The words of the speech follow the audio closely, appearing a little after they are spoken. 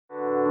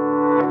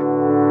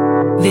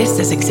This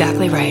is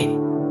exactly right.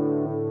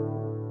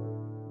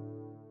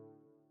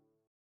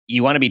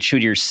 You want to be true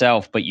to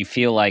yourself, but you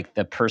feel like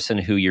the person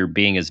who you're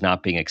being is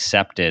not being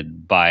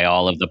accepted by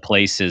all of the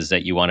places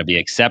that you want to be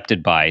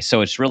accepted by.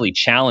 So it's really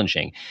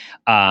challenging.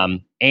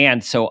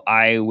 And so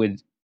I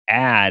would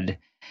add,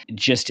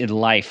 just in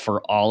life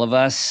for all of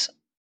us,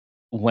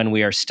 when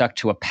we are stuck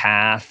to a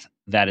path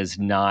that is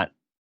not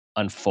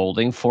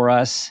unfolding for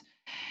us,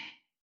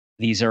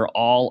 these are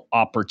all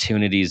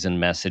opportunities and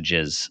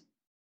messages.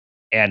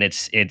 And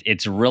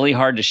it's really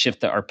hard to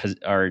shift our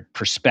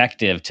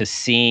perspective to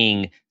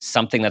seeing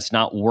something that's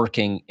not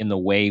working in the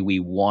way we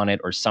want it,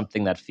 or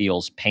something that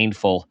feels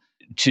painful,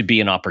 to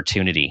be an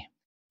opportunity.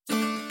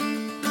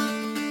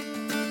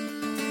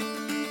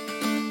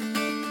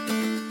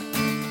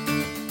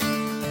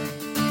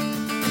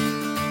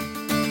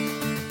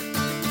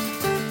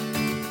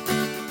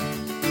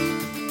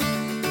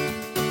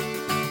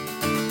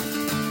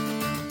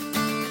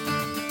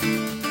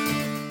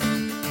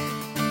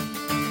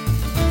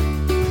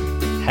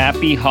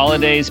 Happy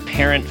holidays,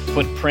 Parent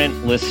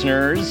Footprint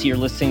listeners. You're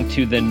listening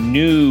to the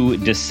new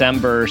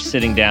December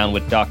Sitting Down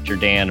with Dr.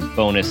 Dan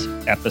bonus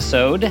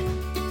episode.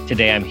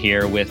 Today I'm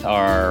here with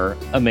our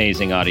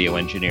amazing audio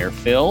engineer,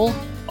 Phil,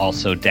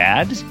 also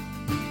dad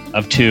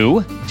of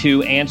two,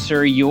 to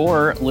answer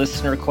your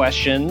listener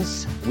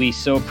questions. We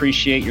so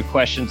appreciate your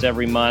questions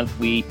every month.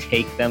 We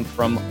take them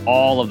from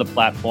all of the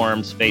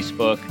platforms,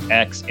 Facebook,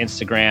 X,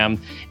 Instagram,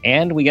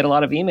 and we get a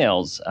lot of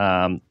emails,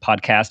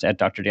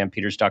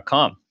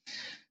 podcast@drdanpeters.com.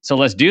 So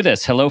let's do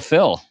this. Hello,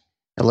 Phil.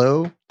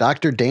 Hello,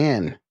 Dr.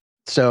 Dan.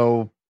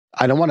 So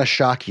I don't want to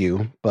shock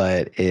you,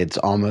 but it's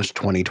almost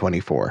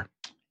 2024.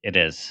 It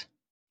is.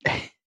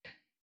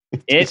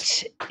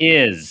 It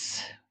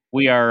is.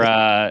 We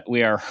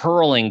are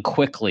hurling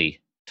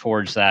quickly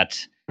towards that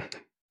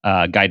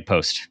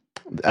guidepost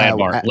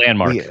landmark.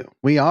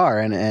 We are,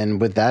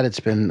 and with that, it's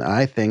been,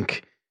 I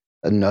think,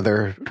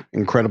 another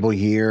incredible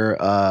year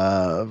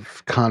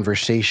of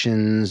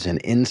conversations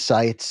and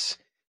insights.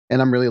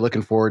 And I'm really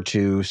looking forward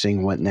to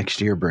seeing what next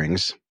year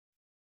brings.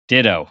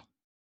 Ditto.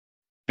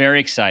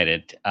 Very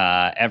excited.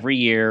 Every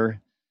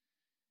year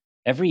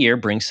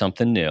brings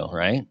something new,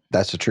 right?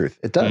 That's the truth.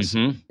 It does.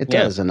 Mm-hmm. It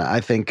does. And I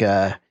think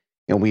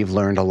we've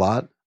learned a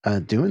lot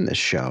doing this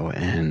show,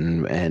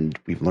 and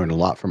we've learned a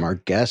lot from our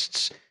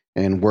guests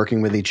and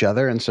working with each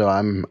other. And so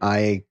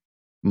I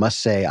must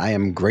say I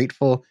am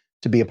grateful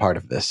to be a part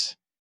of this.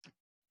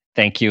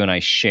 Thank you. And I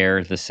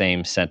share the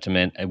same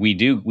sentiment.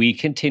 We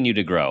continue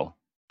to grow.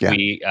 Yeah.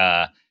 We,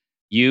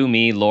 you,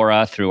 me,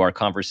 Laura, through our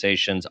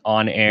conversations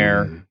on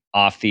air,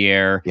 off the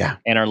air,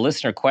 and our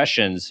listener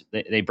questions,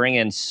 they bring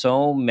in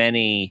so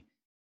many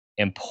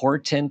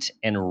important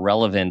and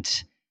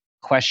relevant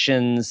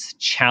questions,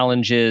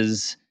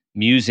 challenges,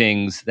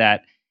 musings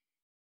that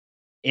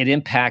it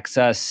impacts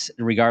us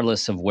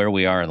regardless of where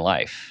we are in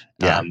life.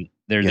 Yeah.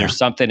 There's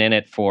something in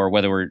it for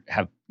whether we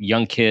have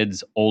young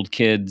kids, old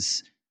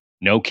kids,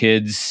 no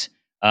kids,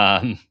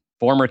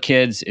 former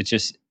kids.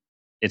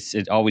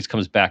 It always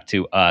comes back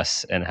to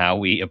us and how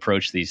we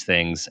approach these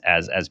things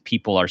as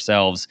people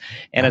ourselves,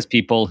 and as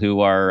people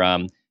who are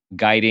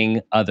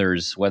guiding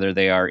others, whether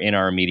they are in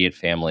our immediate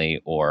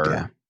family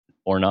or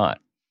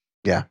not.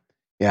 Yeah.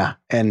 Yeah.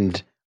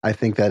 And I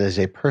think that is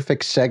a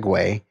perfect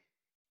segue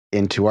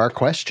into our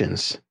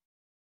questions.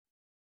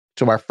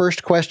 So our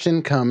first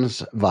question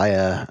comes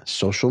via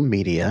social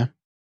media,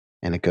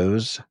 and it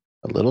goes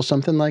a little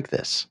something like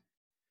this.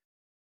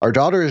 Our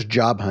daughter is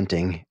job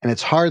hunting, and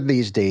it's hard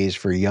these days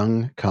for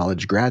young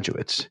college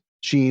graduates.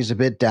 She's a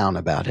bit down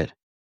about it.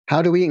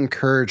 How do we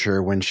encourage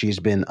her when she's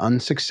been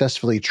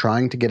unsuccessfully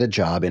trying to get a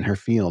job in her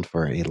field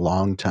for a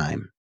long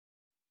time?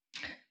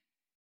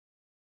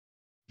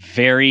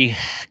 Very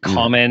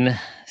common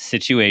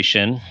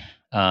situation,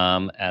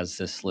 as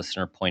this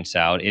listener points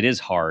out. It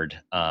is hard,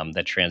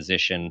 that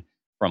transition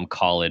from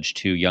college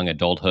to young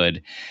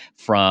adulthood,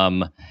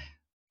 from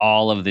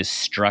all of the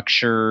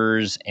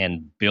structures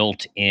and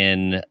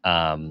built-in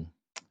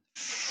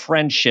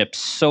friendships,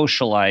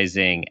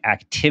 socializing,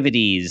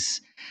 activities,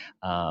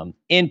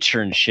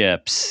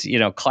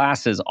 internships,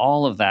 classes,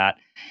 all of that.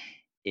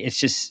 It's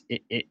just,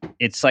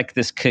 it's like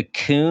this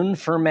cocoon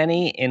for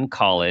many in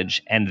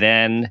college, and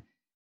then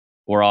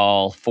we're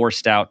all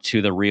forced out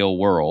to the real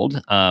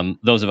world.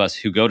 Those of us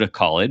who go to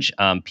college,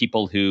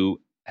 people who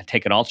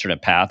take an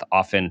alternate path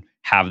often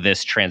have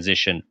this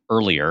transition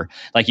earlier.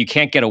 Like, you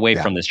can't get away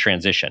from this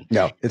transition.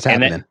 No, it's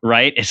happening. Then,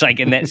 right? It's like,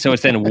 and then, so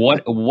it's then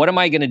what am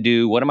I going to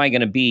do? What am I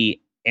going to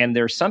be? And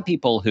there's some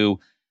people who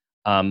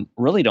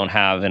really don't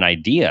have an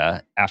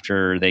idea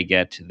after they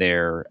get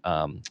their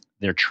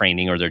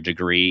training or their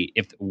degree,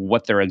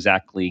 what they're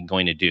exactly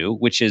going to do,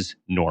 which is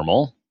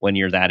normal. When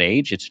you're that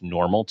age, it's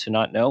normal to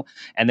not know.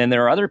 And then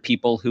there are other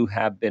people who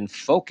have been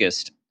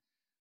focused,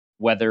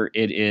 whether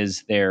it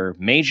is their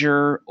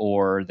major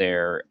or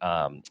their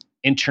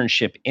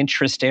internship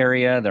interest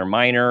area, their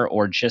minor,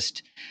 or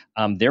just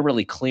they're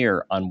really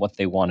clear on what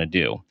they want to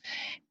do.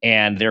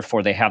 And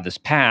therefore they have this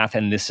path,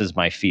 and this is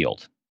my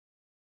field.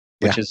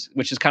 Yeah.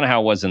 which is kind of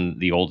how it was in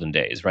the olden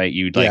days, right?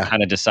 You like Yeah.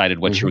 kind of decided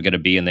what you Mhm. were going to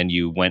be, and then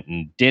you went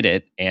and did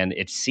it. And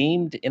it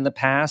seemed in the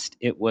past,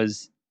 it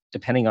was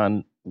depending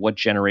on what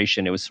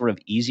generation, it was sort of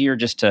easier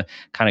just to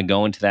kind of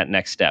go into that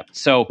next step.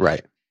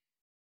 Right.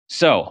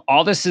 So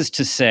all this is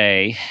to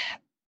say,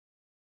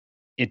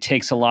 it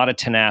takes a lot of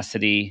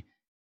tenacity.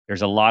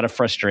 There's a lot of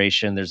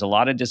frustration. There's a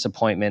lot of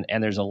disappointment,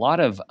 and there's a lot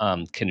of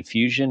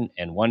confusion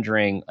and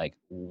wondering, like,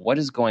 what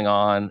is going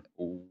on?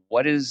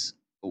 Is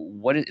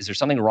there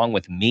something wrong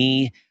with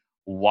me?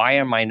 Why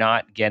am I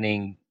not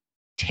getting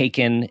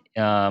taken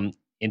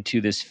into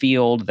this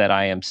field that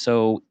I am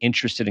so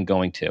interested in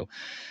going to?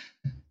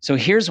 So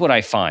here's what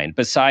I find.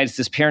 Besides,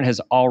 these parents,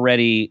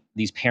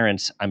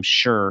 I'm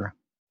sure,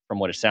 from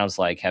what it sounds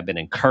like, have been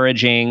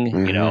encouraging,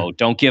 Mhm.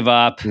 don't give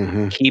up,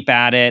 Mhm. keep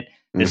at it.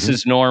 This Mhm.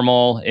 is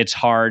normal. It's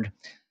hard.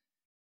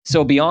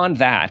 So beyond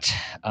that,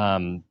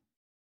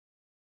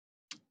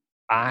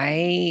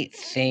 I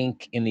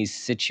think in these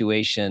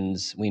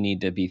situations, we need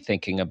to be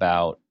thinking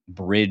about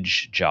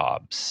bridge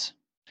jobs.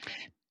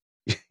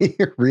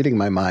 You're reading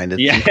my mind.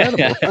 It's Yeah.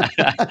 incredible.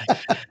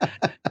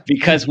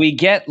 Because we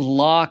get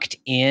locked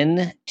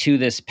in to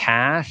this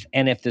path.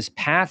 And if this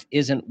path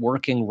isn't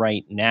working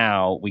right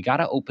now, we got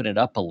to open it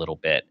up a little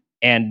bit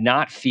and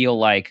not feel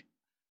like,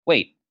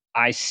 wait,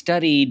 I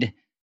studied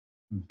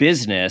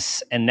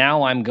business and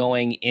now I'm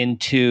going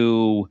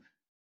into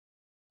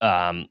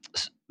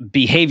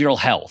behavioral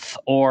health,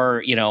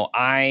 or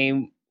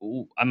I'm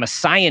a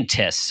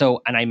scientist,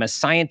 and I'm a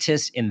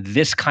scientist in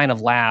this kind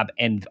of lab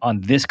and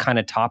on this kind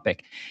of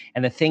topic.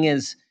 And the thing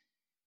is,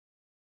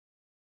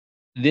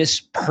 this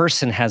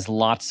person has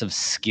lots of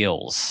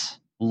skills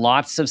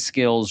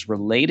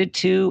related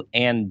to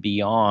and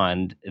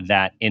beyond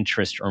that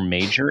interest or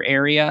major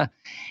area.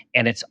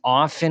 And it's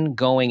often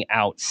going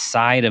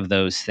outside of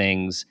those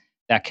things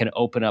that can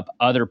open up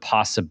other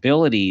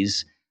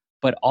possibilities,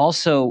 but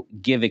also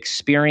give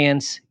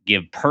experience,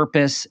 give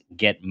purpose,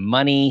 get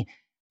money,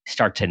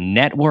 start to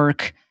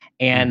network.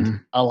 And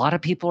Mhm. a lot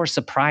of people are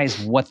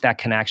surprised what that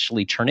can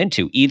actually turn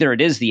into. Either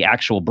it is the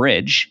actual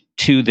bridge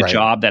to the Right.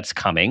 job that's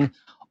coming,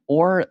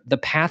 or the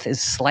path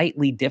is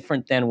slightly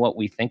different than what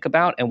we think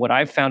about. And what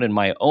I've found in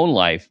my own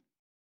life,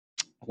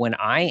 when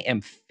I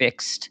am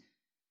fixed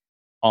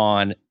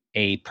on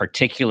a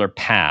particular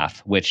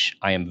path, which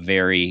I am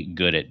very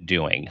good at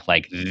doing,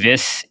 like,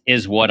 this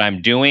is what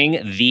I'm doing,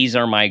 these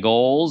are my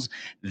goals,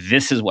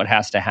 this is what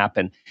has to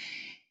happen,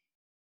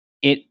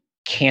 it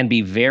can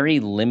be very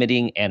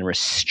limiting and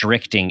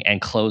restricting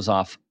and close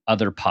off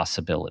other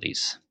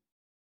possibilities.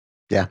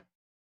 Yeah.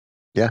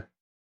 Yeah.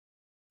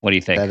 What do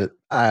you think?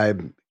 I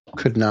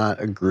could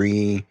not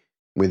agree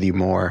with you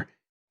more.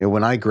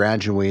 When I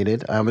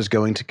graduated, I was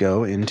going to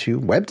go into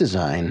web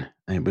design,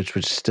 which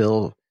was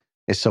still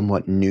a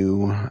somewhat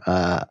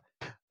a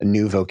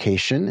new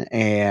vocation,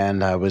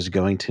 and I was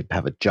going to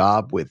have a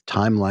job with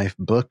Time Life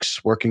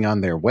Books, working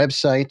on their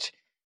website,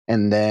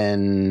 and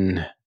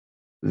then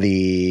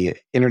the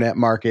internet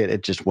market,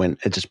 it just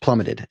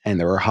plummeted, and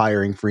there were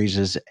hiring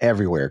freezes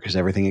everywhere because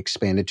everything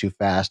expanded too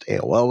fast.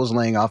 AOL was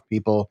laying off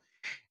people,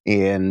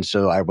 and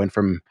so I went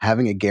from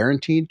having a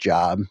guaranteed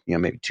job,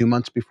 maybe 2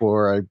 months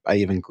before I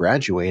even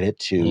graduated,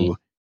 Mm, to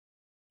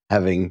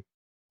having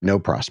no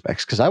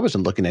prospects because I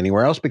wasn't looking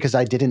anywhere else because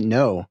I didn't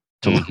know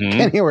to look mhm,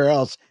 anywhere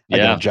else. I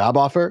got a yeah, job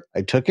offer,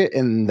 I took it,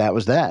 and that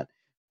was that.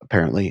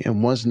 Apparently, it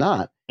was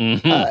not.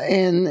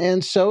 mhm,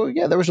 And so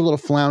yeah, there was a little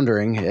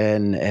floundering,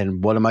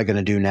 and what am I going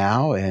to do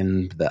now?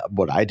 And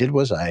what I did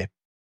was I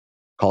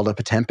called up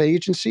a temp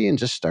agency and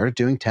just started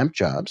doing temp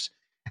jobs.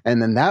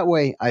 And then that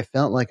way I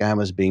felt like I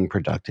was being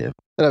productive,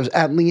 that I was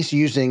at least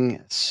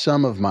using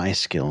some of my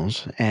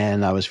skills,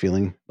 and I was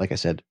feeling, like I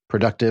said,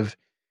 productive.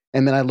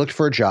 And then I looked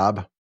for a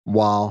job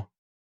while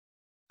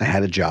I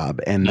had a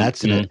job. And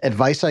that's an mhm,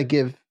 advice I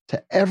give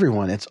to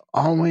everyone. It's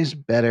always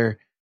better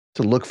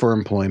to look for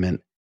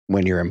employment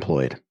when you're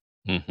employed.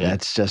 mhm,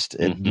 That's just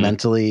it, mhm,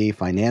 mentally,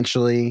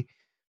 financially.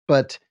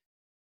 But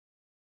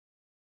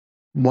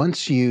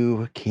once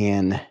you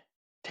can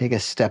take a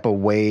step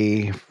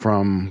away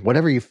from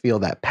whatever you feel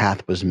that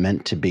path was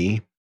meant to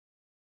be,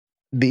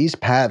 these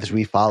paths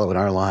we follow in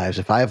our lives,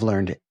 if I've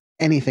learned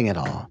anything at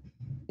all,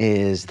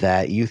 is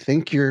that you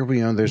think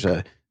there's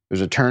a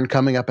turn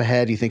coming up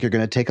ahead, you think you're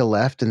going to take a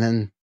left, and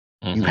then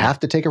you mhm, have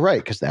to take a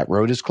right because that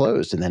road is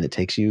closed, and then it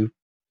takes you,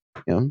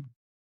 you know,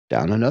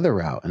 down another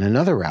route and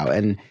another route.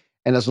 And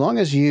as long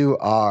as you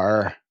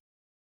are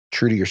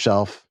true to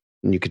yourself,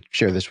 and you could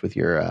share this with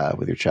your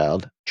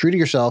child, true to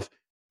yourself,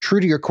 true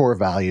to your core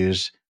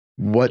values,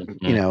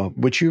 mhm.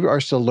 which you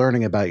are still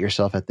learning about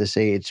yourself at this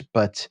age,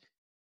 but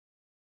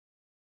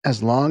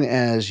as long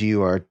as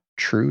you are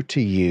true to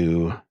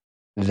you,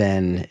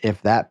 then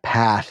if that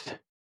path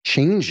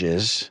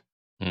changes,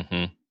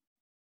 Mhm.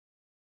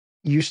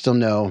 you still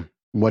know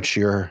what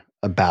you're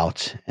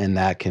about, and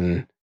that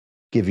can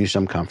give you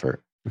some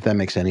comfort, if that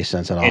makes any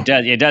sense at It all.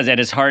 does, it does, and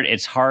it's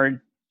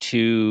hard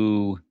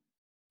to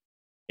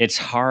It's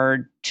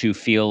hard to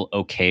feel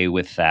okay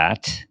with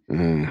that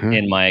Hmm.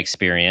 in my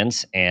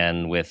experience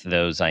and with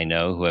those I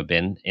know who have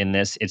been in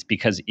this. It's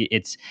because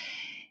it's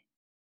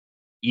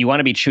you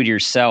want to be true to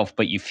yourself,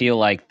 but you feel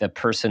like the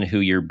person who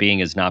you're being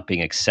is not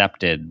being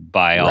accepted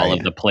by all of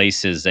Right. the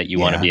places that you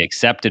want to Yeah. be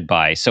accepted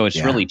by. So it's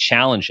Yeah. really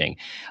challenging.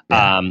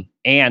 Yeah.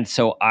 And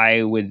so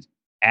I would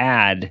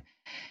add,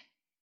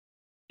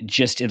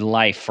 just in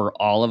life for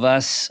all of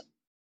us,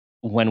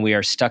 when we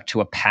are stuck to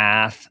a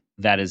path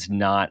that is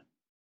not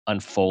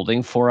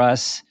unfolding for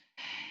us,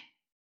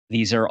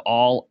 these are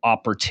all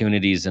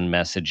opportunities and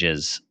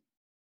messages.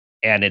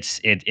 And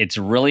it's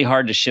really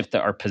hard to shift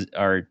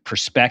our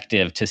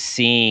perspective to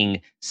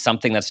seeing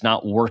something that's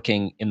not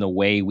working in the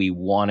way we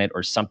want it,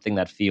 or something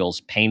that feels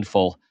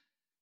painful,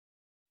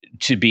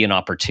 to be an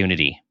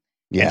opportunity.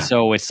 And Yeah.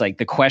 so it's like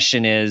the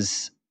question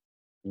is,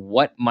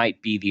 what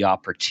might be the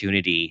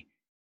opportunity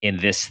in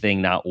this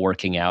thing not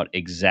working out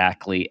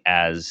exactly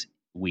as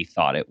we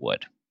thought it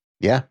would?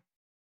 Yeah.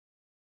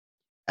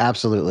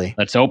 Absolutely.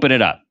 Let's open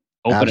it up.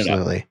 Open it up.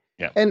 Absolutely.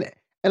 Yeah.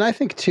 And I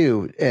think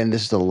too, and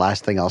this is the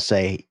last thing I'll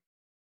say,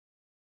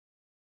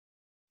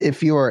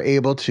 if you are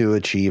able to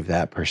achieve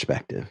that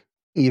perspective,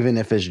 even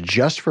if it's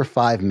just for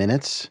 5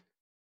 minutes,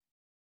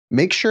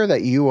 make sure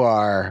that you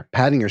are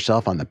patting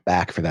yourself on the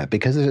back for that,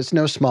 because it's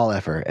no small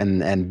effort,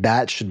 and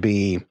that should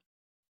be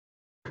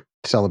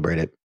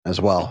celebrated as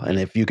well. And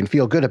if you can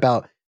feel good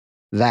about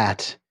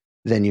that,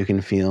 then you can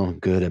feel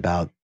good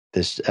about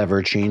this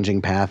ever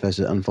changing path as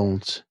it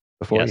unfolds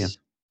before you. Yes.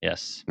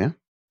 Yes. Yeah.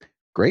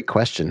 Great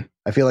question.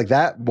 I feel like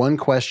that one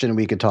question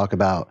we could talk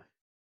about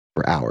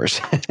for hours.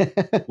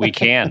 We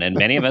can, and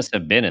many of us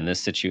have been in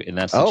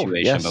that Oh,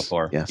 situation yes.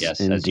 before. Yes,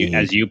 Yes, as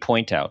indeed. you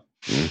point out.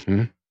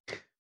 Hmm.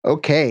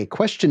 Okay.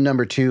 Question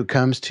number 2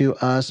 comes to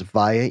us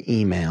via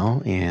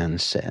email and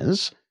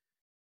says,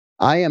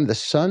 I am the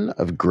son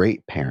of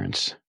great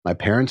parents. My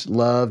parents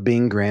love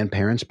being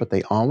grandparents, but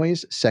they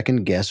always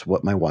second guess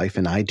what my wife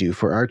and I do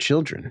for our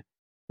children.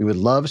 We would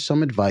love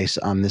some advice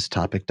on this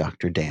topic,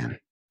 Dr. Dan.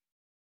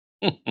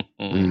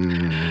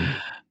 Mm,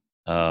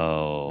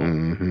 Oh,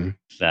 hmm.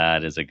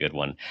 that is a good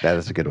one. That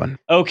is a good one.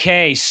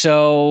 Okay,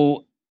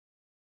 so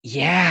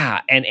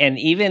yeah, and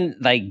even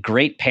like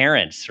great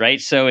parents, right?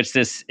 So it's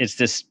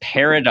this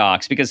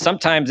paradox, because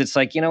sometimes it's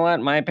like, you know what,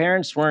 my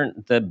parents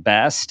weren't the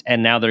best,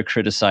 and now they're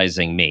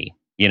criticizing me.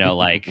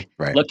 Like,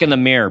 Right, look in the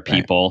mirror, right,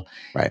 people.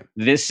 right.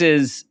 This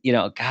is,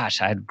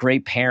 gosh, I had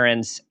great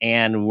parents,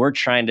 and we're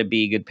trying to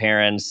be good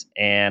parents,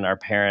 and our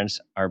parents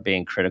are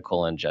being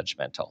critical and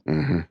judgmental.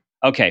 Hmm.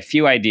 Okay,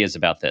 few ideas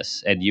about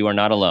this, and you are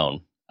not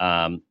alone.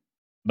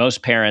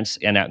 Most parents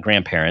and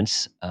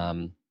grandparents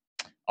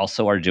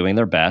also are doing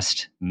their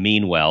best,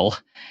 mean well,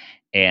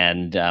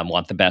 and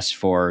want the best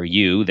for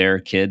you, their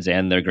kids,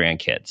 and their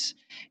grandkids.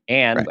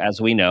 And Right. as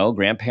we know,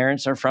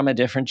 grandparents are from a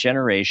different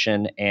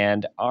generation,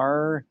 and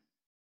our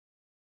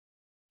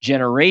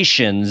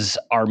generations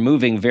are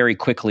moving very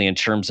quickly in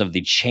terms of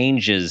the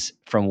changes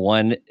from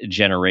one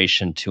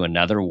generation to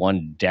another,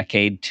 one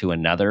decade to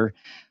another,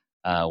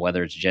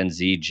 whether it's Gen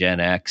Z, Gen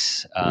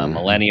X, Hmm.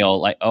 millennial.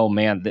 Like, oh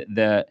man,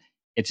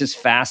 it's just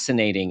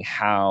fascinating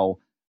how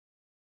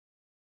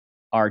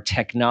our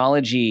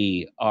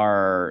technology,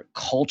 our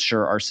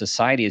culture, our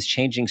society is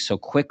changing so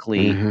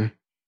quickly. Hmm.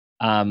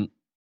 Um,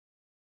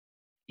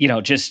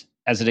 just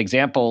as an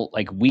example,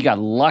 like, we got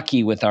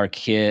lucky with our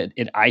kid.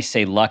 I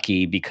say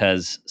lucky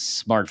because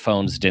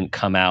smartphones didn't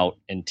come out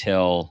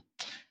until,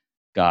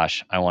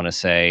 gosh, I want to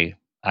say,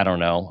 I don't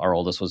know. Our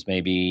oldest was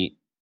maybe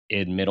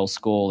in middle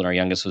school, and our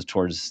youngest was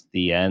towards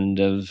the end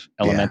of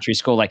Yeah. elementary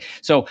school. Like,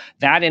 so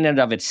that in and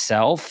of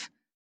itself,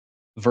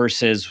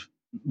 versus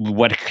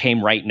what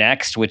came right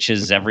next, which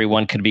is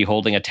everyone could be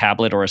holding a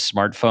tablet or a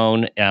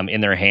smartphone in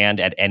their hand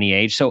at any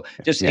age. So,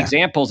 just Yeah.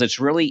 examples, it's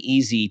really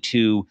easy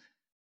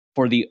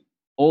for the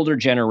older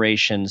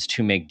generations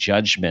to make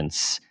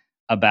judgments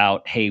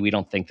about, hey, we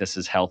don't think this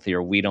is healthy,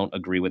 or we don't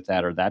agree with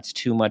that, or that's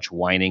too much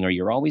whining, or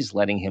you're always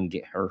letting him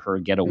get her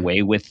get Mm.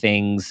 away with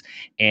things,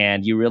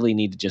 and you really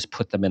need to just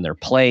put them in their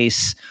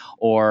place.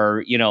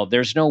 Or,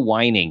 there's no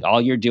whining,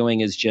 all you're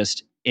doing is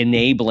just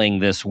enabling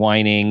this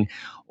whining.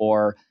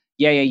 Or,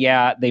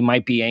 yeah, they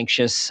might be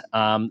anxious,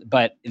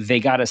 but they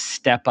got to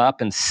step up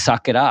and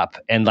suck it up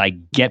and,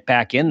 like, get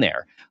back in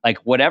there. Like,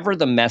 whatever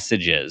the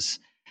message is,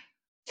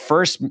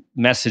 first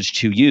message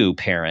to you,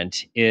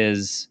 parent,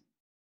 is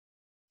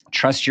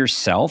trust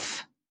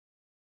yourself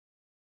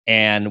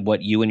and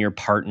what you and your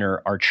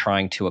partner are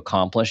trying to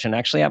accomplish, and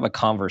actually have a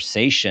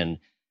conversation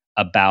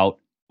about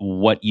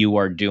what you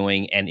are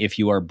doing and if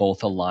you are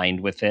both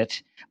aligned with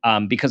it.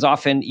 Because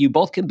often you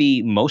both can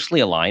be mostly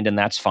aligned, and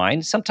that's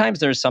fine. Sometimes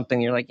there's something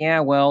you're like, yeah,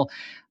 well,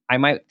 I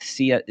might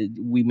see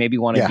we maybe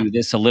want to Yeah. do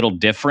this a little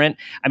different.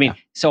 I mean,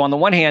 Yeah. so on the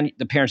one hand,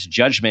 the parent's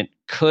judgment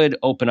could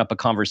open up a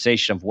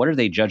conversation of, what are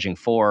they judging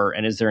for,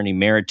 and is there any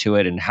merit to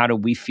it, and how do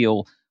we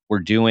feel we're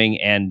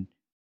doing, and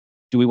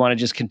do we want to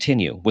just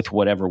continue with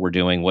whatever we're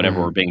doing,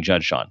 whatever we're Hmm. being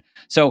judged on?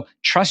 So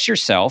trust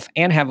yourself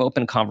and have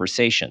open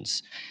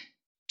conversations.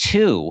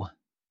 Two,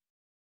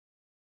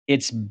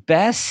 It's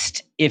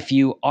best if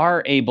you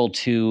are able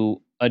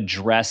to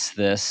address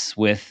this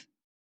with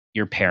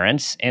your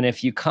parents. And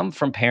if you come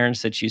from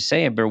parents that you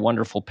say are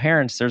wonderful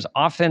parents, there's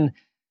often,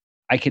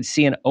 I could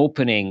see an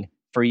opening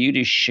for you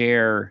to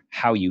share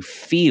how you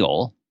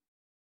feel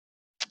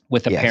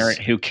with a Yes. parent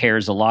who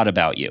cares a lot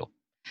about you.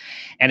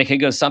 And it could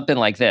go something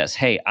like this.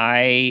 Hey,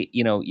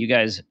 you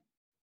guys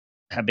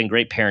have been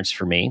great parents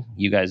for me.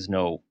 You guys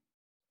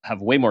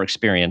have way more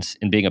experience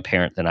in being a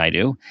parent than I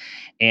do.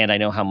 And I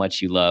know how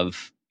much you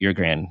love your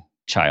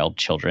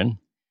children.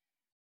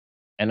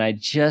 And I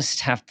just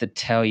have to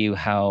tell you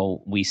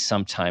how we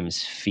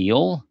sometimes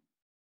feel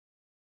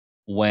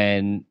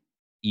when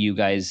you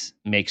guys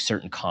make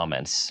certain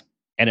comments.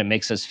 And it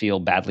makes us feel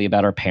badly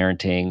about our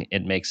parenting.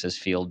 It makes us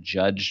feel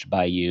judged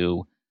by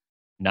you.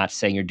 Not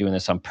saying you're doing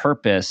this on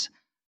purpose,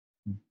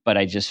 but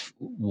I just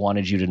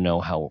wanted you to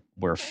know how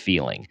we're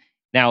feeling.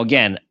 Now,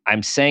 again,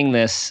 I'm saying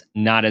this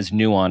not as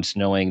nuanced,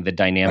 knowing the Right.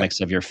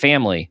 dynamics of your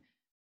family,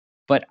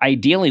 but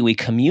ideally we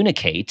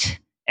communicate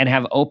and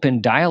have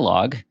open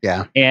dialogue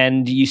Yeah.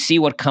 and you see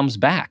what comes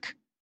back,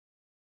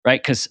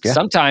 right? Because Yeah.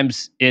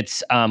 sometimes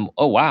it's,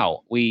 oh,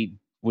 wow, we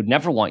would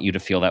never want you to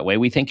feel that way.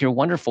 We think you're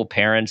wonderful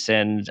parents.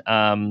 And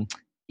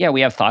yeah,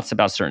 we have thoughts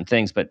about certain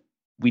things, but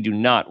we do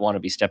not want to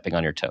be stepping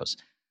on your toes.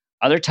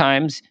 Other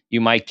times you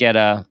might get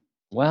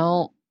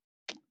well,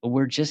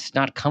 we're just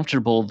not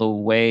comfortable the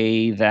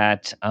way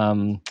that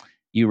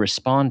you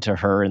respond to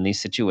her in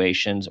these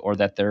situations, or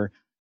that they're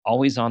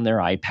always on their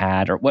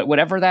iPad, or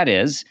whatever that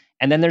is.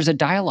 And then there's a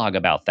dialogue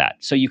about that.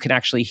 So you can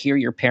actually hear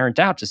your parent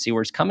out to see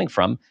where it's coming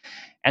from.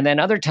 And then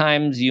other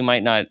times you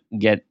might not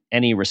get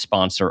any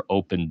response or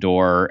open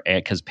door,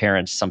 because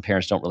some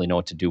parents don't really know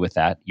what to do with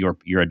that.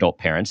 Your adult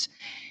parents,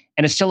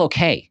 and it's still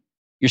okay.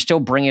 You're still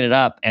bringing it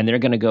up, and they're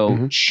going to go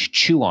Mhm.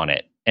 chew on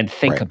it and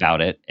think Right.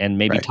 about it, and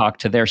maybe Right. talk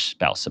to their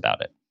spouse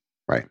about it.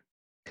 Right.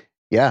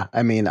 Yeah.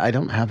 I mean, I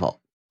don't have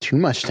too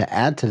much to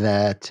add to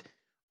that.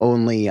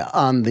 Only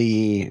on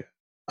the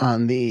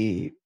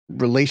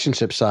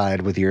relationship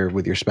side with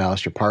your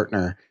spouse, your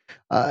partner,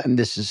 and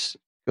this is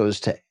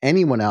goes to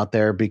anyone out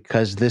there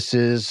because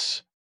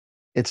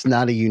it's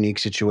not a unique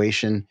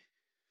situation.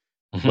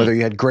 Mhm. Whether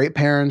you had great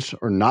parents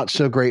or not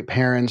so great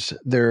parents,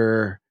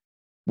 there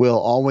will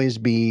always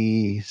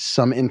be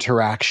some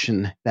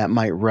interaction that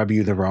might rub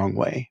you the wrong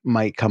way,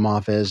 might come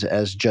off as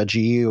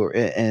judgy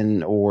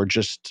or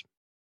just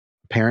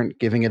parent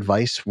giving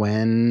advice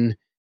when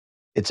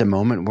it's a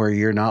moment where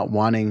you're not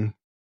wanting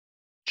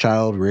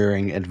child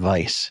rearing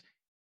advice.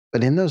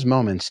 But in those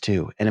moments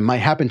too, and it might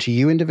happen to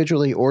you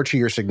individually or to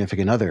your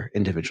significant other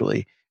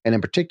individually, and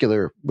in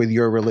particular with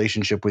your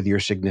relationship with your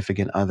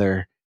significant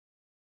other,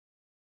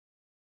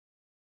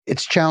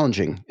 it's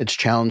challenging. It's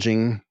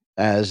challenging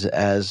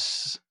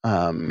as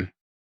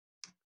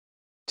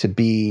to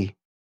be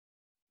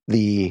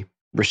the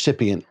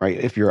recipient, right?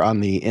 If you're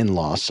on the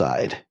in-law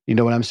side, you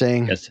know what I'm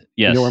saying? Yes,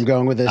 You know where I'm yes.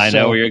 going with this. I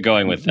know So where you're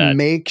going with that.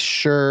 make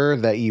sure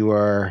that you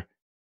are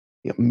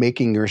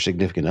making your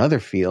significant other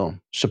feel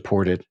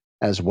supported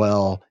as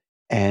well,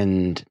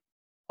 and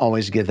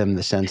always give them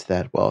the sense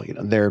that, well,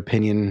 their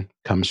opinion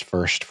comes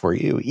first for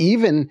you, Yeah.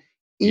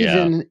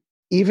 even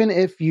even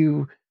if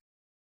you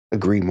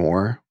agree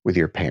more with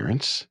your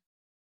parents,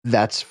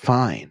 that's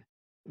fine,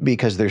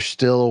 because there's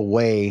still a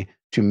way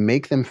to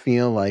make them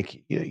feel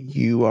like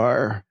you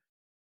are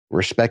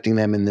respecting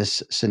them in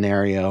this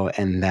scenario,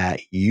 and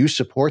that you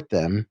support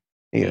them,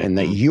 and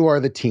that Mhm. you are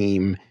the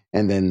team,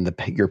 and then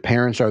your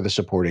parents are the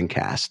supporting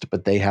cast,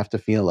 but they have to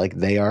feel like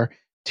they are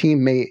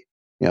teammate,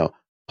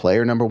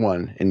 player number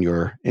one in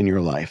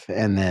your life.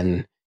 And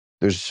then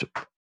there's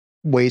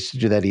ways to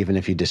do that even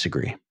if you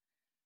disagree.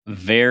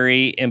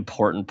 Very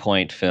important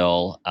point,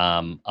 Phil.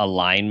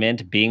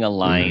 Alignment, being Mhm.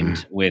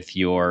 aligned with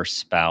your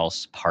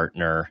spouse,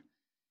 partner,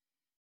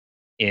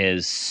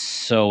 is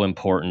so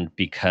important,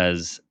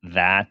 because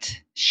that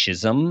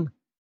schism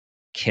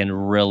can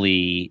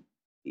really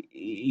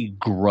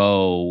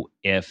grow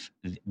if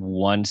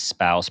one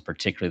spouse,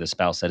 particularly the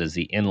spouse that is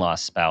the in-law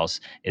spouse,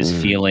 is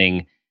Mm.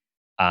 feeling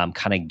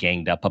kind of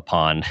ganged up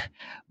upon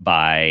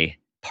by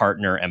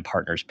partner and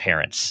partner's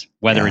parents.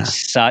 Whether Yeah.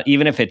 it's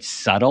even if it's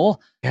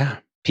subtle, Yeah.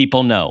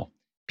 people know.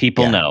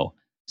 People Yeah. know.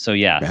 So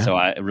yeah, Yeah. so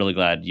I'm really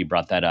glad you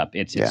brought that up.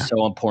 It's Yeah.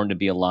 so important to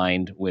be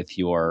aligned with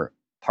your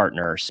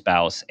partner,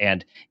 spouse,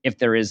 and if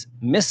there is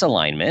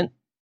misalignment,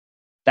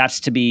 that's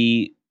to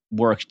be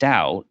worked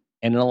out,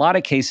 and in a lot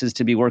of cases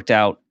to be worked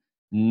out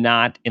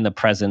not in the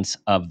presence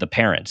of the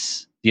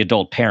parents, the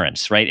adult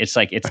parents, right? It's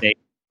like it's a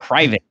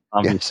private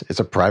conversation. Yes, it's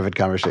a private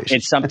conversation.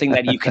 It's something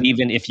that you can,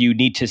 even if you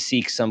need to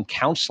seek some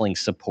counseling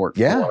support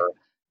for, Yeah.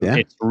 Yeah.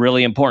 it's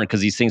really important,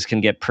 because these things can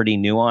get pretty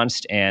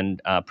nuanced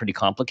and pretty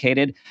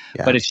complicated.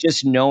 But Yeah. it's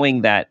just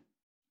knowing that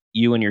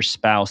you and your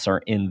spouse are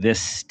in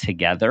this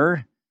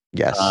together.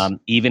 Yes.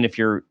 Even if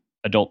your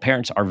adult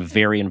parents are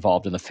very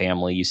involved in the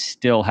family, you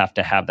still have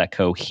to have that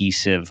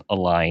cohesive,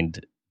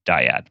 aligned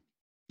dyad.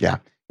 Yeah.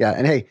 Yeah.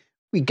 And hey,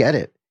 we get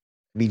it.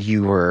 I mean,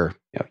 you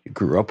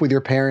grew up with your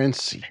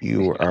parents.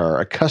 You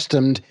are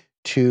accustomed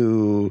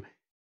to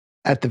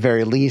at the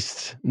very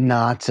least,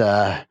 not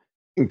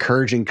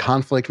encouraging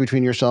conflict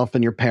between yourself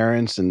and your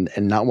parents, and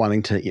not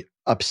wanting to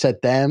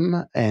upset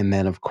them. And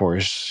then, of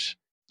course,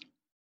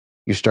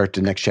 you start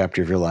the next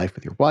chapter of your life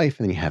with your wife,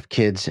 and then you have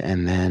kids,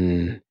 and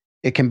then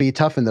it can be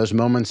tough in those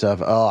moments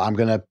of, oh, I'm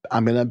gonna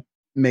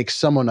make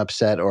someone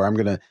upset,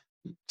 or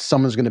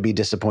someone's gonna be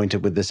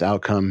disappointed with this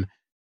outcome.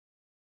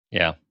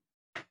 Yeah.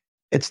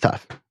 It's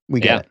tough. We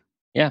get it.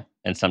 Yeah.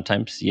 And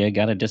sometimes you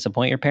got to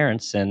disappoint your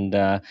parents. And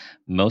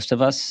most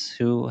of us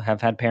who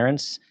have had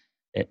parents,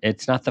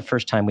 it's not the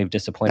first time we've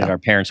disappointed No. our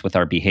parents with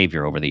our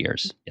behavior over the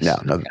years.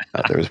 Yes. No.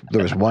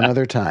 There was one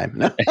other time.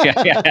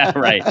 Yeah,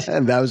 right.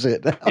 And that was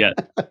it. Yeah.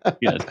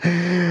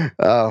 Yes.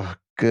 Oh,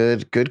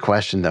 good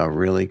question though.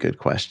 Really good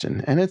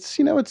question. And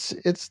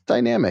it's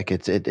dynamic.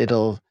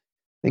 It'll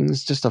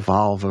things just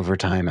evolve over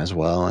time as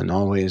well. And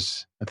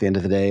always at the end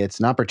of the day, it's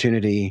an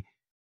opportunity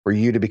for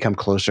you to become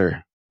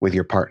closer with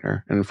your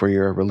partner and for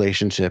your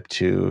relationship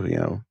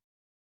to,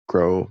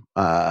 grow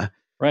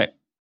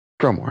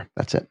grow more.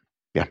 That's it.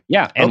 Yeah.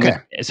 Yeah. And okay.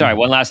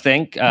 One last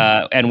thing.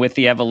 And with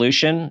the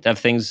evolution of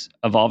things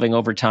evolving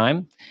over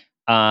time,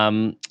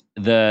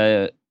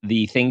 the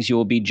things you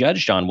will be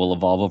judged on will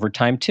evolve over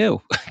time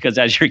too. Because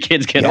as your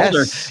kids get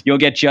older, you'll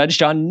get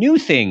judged on new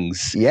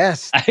things.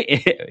 Yes.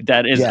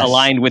 That is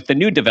aligned with the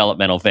new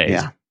developmental phase.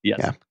 Yeah. Yes.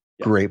 Yeah.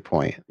 Great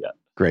point. Yeah.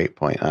 Great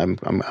point.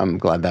 I'm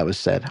glad that was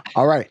said.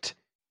 All right.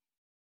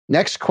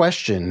 Next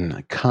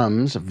question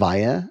comes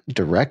via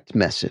direct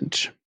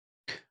message.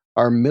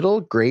 Our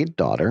middle grade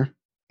daughter,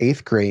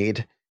 8th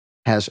grade,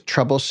 has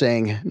trouble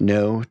saying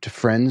no to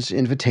friends'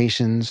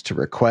 invitations, to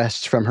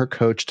requests from her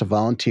coach to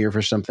volunteer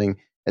for something,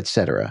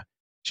 etc.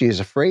 She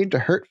is afraid to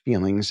hurt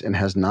feelings and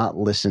has not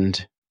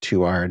listened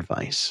to our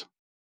advice.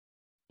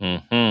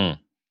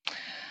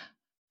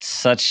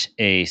 Such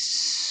a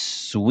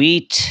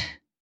sweet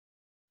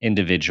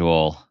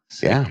individual.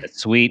 Yeah. A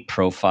sweet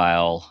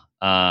profile.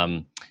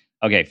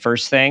 Okay,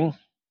 first thing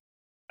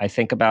I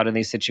think about in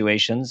these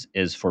situations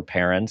is for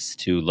parents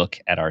to look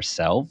at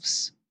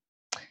ourselves.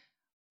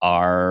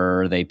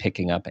 Are they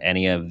picking up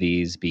any of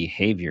these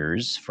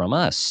behaviors from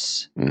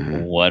us?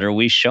 Mm-hmm. What are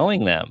we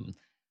showing them?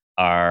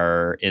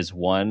 Is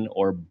one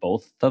or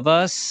both of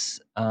us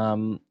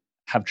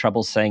have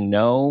trouble saying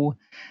no,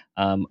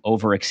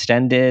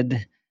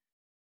 overextended,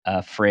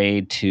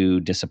 afraid to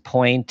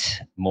disappoint,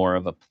 more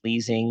of a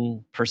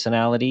pleasing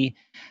personality?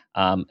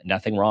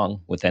 Nothing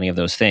wrong with any of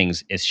those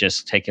things. It's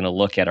just taking a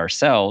look at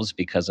ourselves,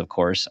 because of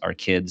course our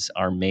kids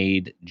are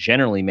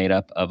often made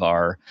up of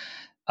our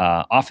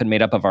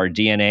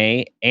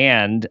DNA,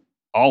 and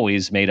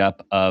always made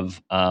up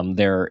of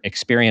their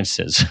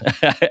experiences,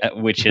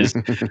 which is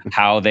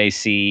how they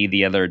see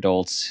the other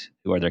adults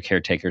who are their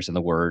caretakers in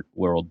the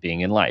world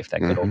being in life, that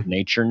good old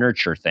nature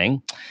nurture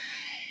thing.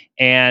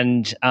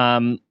 And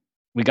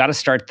we got to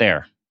start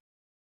there,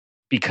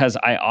 because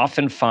I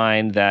often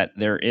find that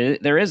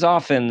there is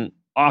often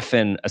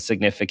a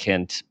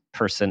significant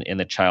person in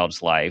the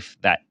child's life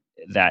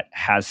that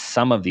has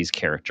some of these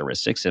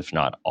characteristics, if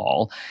not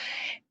all.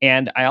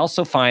 And I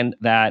also find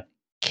that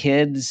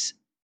kids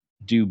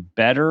do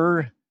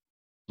better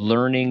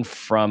learning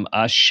from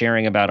us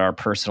sharing about our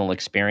personal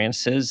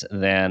experiences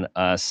than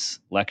us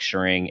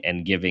lecturing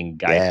and giving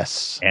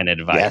guidance and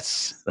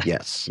advice.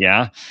 Yes.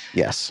 Yeah.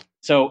 Yes.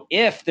 So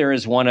if there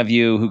is one of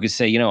you who could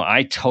say,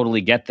 I totally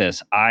get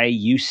this. I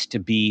used to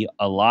be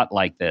a lot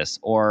like this,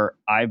 or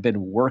I've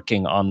been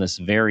working on this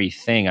very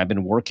thing. I've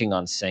been working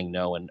on saying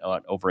no and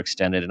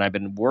overextended, and I've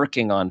been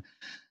working on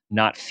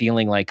not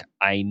feeling like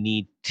I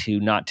need to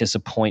not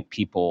disappoint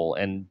people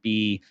and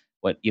be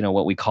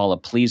what we call a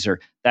pleaser.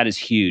 That is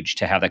huge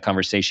to have that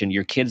conversation.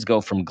 Your kids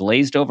go from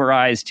glazed over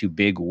eyes to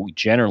big,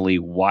 generally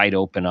wide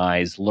open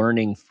eyes,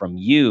 learning from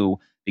you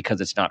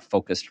because it's not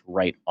focused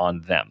right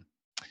on them.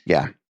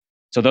 Yeah.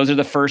 So those are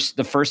the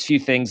first few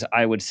things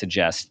I would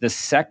suggest. The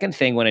second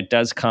thing, when it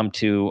does come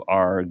to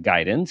our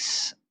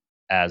guidance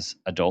as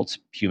adults,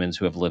 humans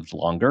who have lived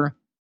longer,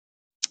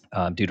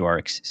 due to our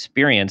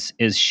experience,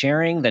 is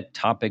sharing the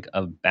topic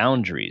of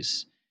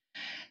boundaries.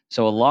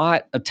 So a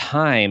lot of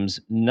times,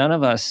 none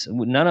of us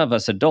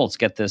adults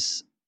get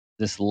this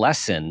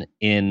lesson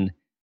in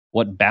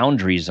what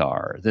boundaries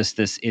are.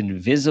 This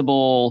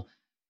invisible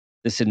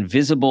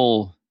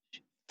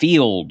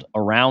field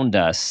around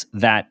us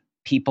that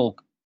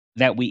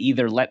we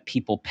either let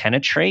people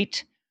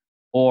penetrate,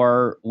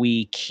 or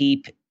we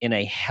keep in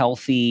a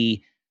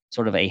healthy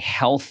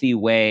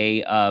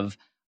way of,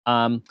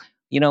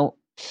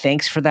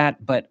 thanks for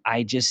that, but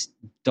I just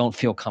don't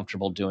feel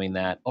comfortable doing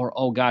that. Or,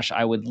 oh gosh,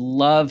 I would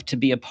love to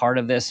be a part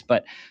of this,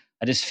 but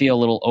I just feel a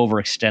little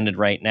overextended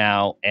right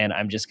now, and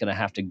I'm just going to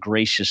have to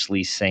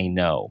graciously say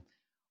no.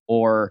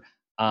 Or,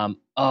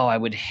 I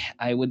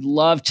would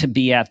love to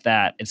be at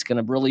that. It's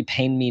going to really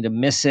pain me to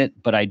miss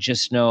it, but I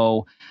just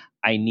know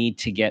I need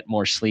to get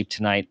more sleep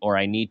tonight, or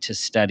I need to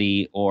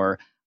study, or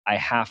I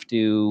have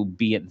to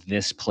be at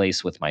this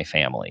place with my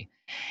family.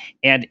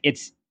 And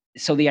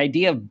so the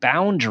idea of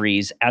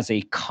boundaries as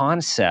a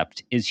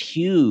concept is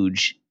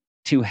huge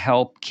to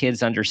help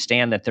kids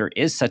understand that there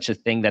is such a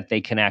thing that they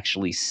can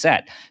actually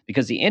set.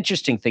 Because the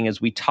interesting thing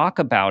is we talk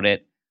about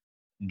it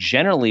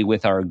generally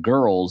with our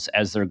girls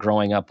as they're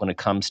growing up when it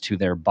comes to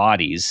their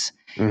bodies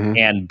Hmm.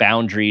 and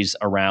boundaries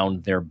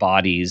around their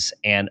bodies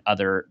and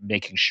other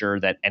making sure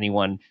that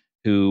anyone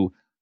who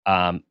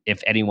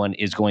if anyone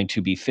is going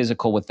to be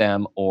physical with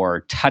them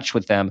or touch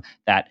with them,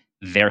 that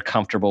they're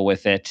comfortable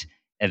with it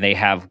and they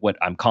have what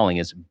I'm calling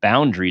is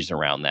boundaries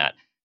around that.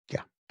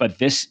 Yeah. But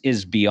this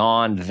is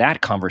beyond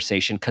that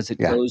conversation because it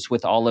Yeah. goes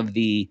with all of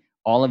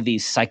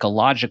these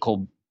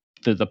psychological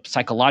the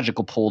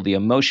psychological pull, the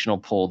emotional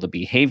pull, the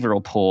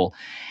behavioral pull,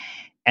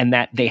 and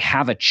that they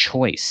have a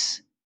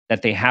choice.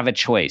 That they have a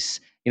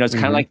choice. It's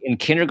kind of Hmm. like in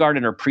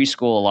kindergarten or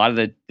preschool. A lot of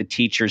the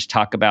teachers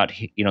talk about,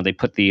 they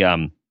put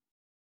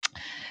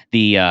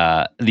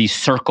these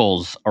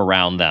circles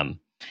around them,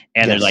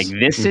 and they're like, Yes.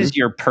 "This Hmm. is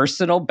your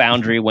personal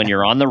boundary when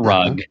you're on the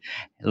Uh-huh.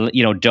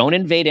 rug. Don't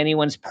invade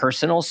anyone's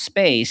personal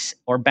space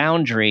or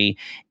boundary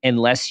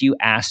unless you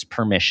ask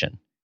permission."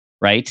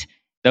 Right?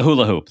 The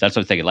hula hoop. That's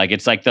what I'm thinking. Like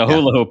it's like the Yeah.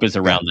 hula hoop is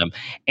Yeah. around them,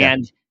 Yeah.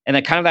 and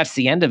that kind of that's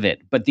the end of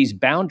it. But these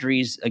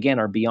boundaries again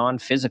are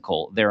beyond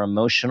physical. They're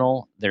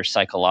emotional. They're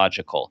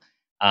psychological.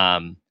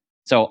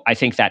 So I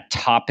think that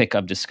topic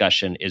of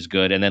discussion is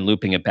good, and then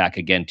looping it back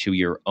again to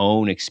your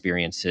own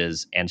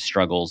experiences and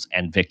struggles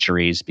and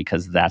victories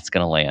because that's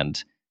going to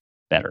land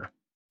better.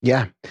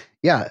 Yeah.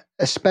 Yeah.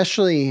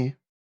 Especially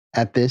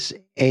at this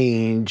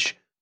age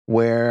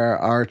where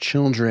our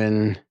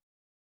children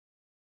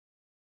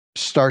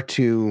start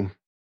to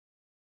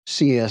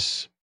see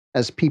us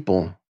as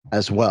people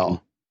as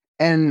well.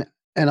 And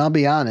I'll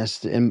be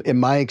honest, in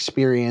my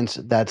experience,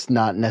 that's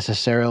not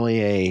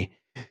necessarily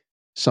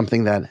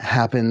something that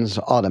happens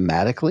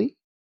automatically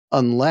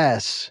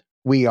unless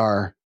we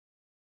are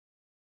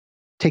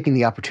taking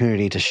the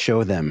opportunity to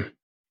show them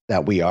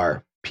that we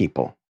are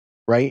people,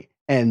 right?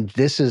 And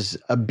this is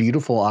a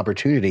beautiful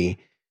opportunity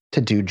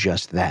to do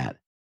just that,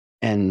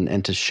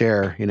 and to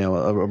share, a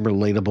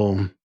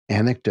relatable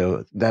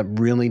anecdote that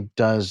really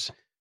does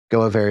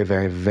go a very,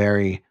 very,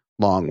 very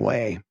long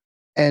way.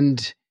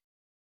 And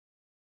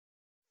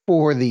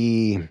for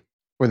the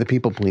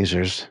people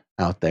pleasers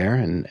out there,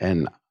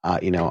 and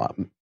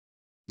I'm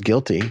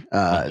guilty.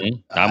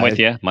 I'm with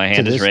I you. My to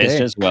hand is this raised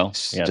day as well. Yes.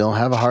 still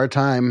have a hard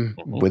time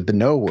Hmm. with the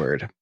no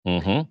word.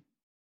 Hmm.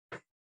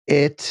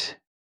 It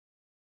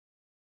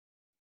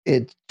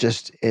it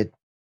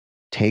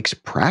takes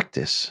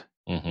practice,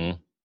 Hmm.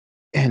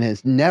 and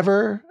it's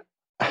never.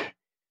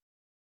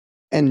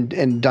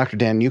 And Dr.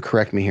 Dan, you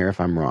correct me here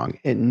if I'm wrong.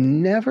 It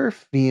never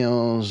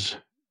feels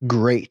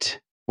great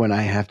when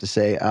I have to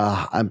say,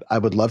 I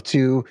would love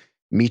to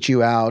meet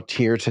you out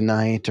here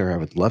tonight, or I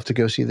would love to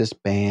go see this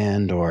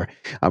band, or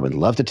I would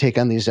love to take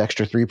on these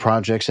extra 3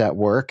 projects at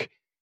work.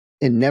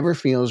 It never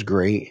feels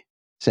great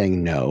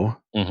saying no.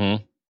 Hmm.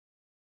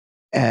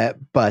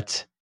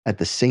 But at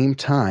the same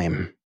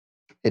time,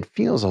 it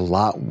feels a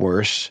lot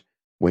worse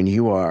when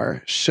you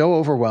are so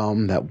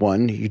overwhelmed that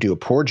one, you do a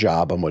poor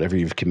job on whatever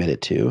you've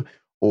committed to,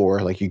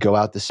 or like you go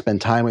out to spend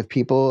time with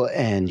people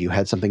and you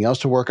had something else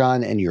to work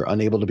on and you're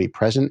unable to be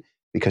present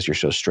because you're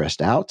so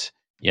stressed out.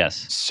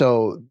 Yes.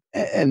 So,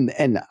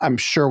 and I'm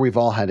sure we've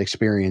all had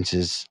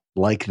experiences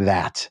like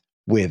that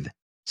with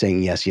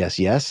saying yes, yes,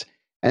 yes.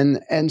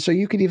 And so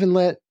you could even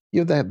let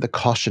the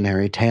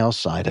cautionary tale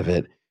side of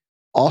it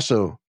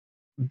also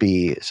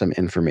be some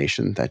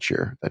information that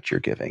you're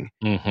giving.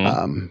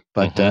 Hmm.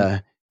 But Hmm.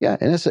 Yeah,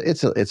 and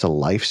it's a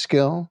life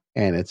skill,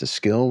 and it's a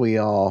skill we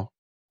all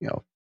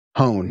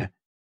hone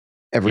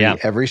Yeah.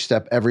 every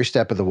step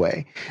of the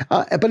way.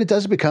 But it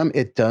does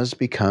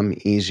become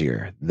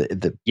easier.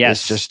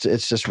 Yes.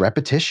 It's just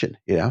repetition.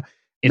 It's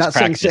Not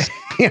saying say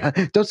practice.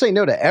 yeah, don't say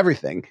no to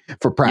everything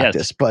for Yes.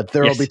 practice, but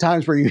there will be Yes.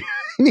 times where you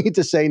need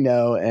to say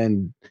no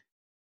and say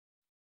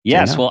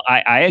Yes. no. Well,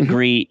 I Hmm.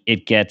 agree.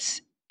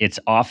 It's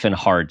often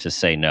hard to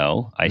say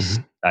no.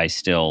 Hmm. I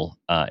still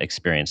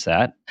experience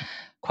that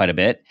quite a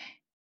bit.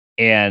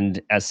 And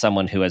as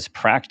someone who has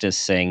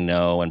practiced saying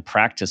no and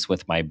practiced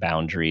with my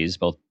boundaries,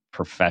 both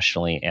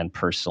professionally and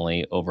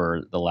personally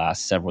over the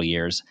last several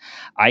years,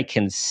 I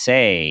can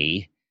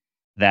say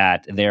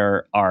that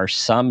there are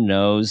some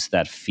no's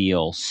that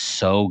feel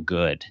so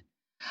good.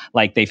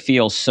 Like they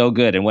feel so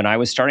good. And when I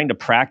was starting to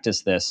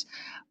practice this,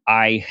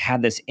 I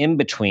had this in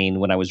between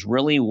when I was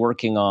really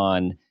working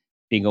on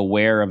being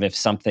aware of if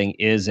something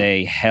is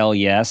a hell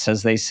yes,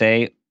 as they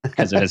say,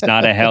 because if it's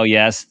not a hell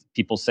yes,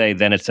 people say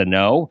then it's a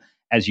no.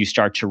 As you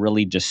start to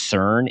really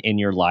discern in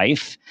your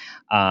life,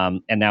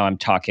 and now I'm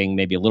talking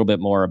maybe a little bit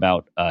more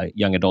about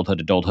young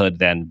adulthood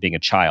than being a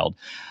child.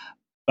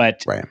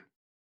 But Right.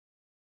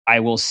 I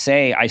will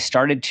say I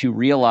started to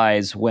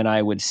realize when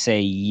I would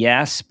say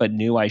yes, but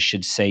knew I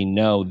should say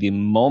no. The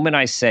moment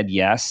I said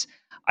yes,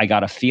 I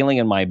got a feeling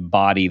in my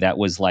body that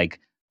was like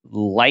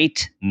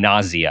light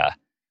nausea,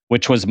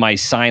 which was my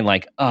sign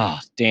like, oh,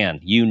 Dan,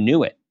 you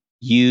knew it.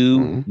 You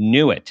Hmm.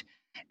 knew it.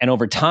 And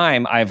over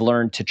time, I've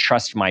learned to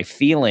trust my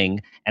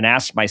feeling and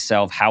ask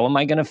myself, how am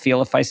I going to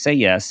feel if I say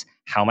yes?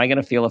 How am I going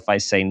to feel if I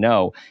say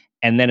no?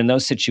 And then in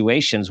those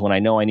situations, when I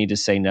know I need to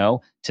say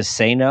no,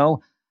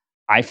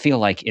 I feel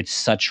like it's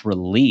such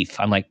relief.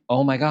 I'm like,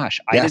 oh my gosh,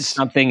 I did Yes.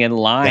 something in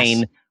line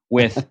Yes.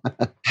 with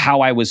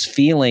how I was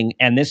feeling.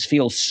 And this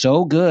feels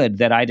so good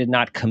that I did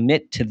not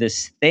commit to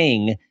this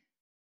thing,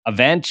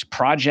 event,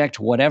 project,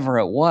 whatever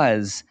it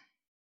was,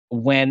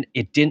 when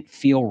it didn't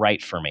feel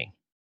right for me.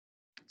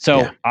 Yeah.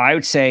 So I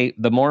would say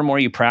the more and more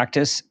you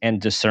practice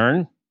and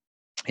discern,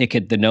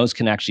 the nose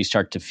can actually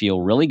start to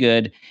feel really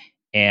good,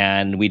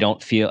 and we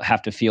don't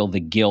have to feel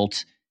the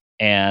guilt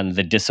and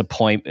the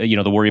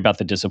disappointment, the worry about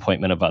the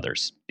disappointment of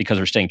others, because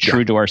we're staying Yeah.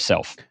 true to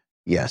ourselves.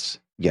 Yes.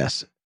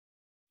 Yes.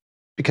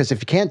 Because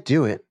if you can't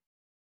do it,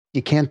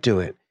 you can't do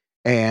it.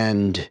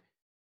 And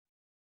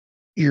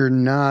you're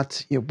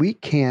not, we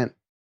can't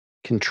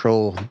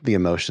control the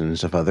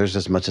emotions of others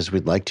as much as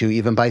we'd like to,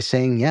 even by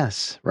saying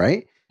yes,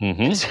 right?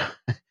 Hmm.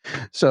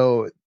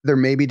 So there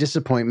may be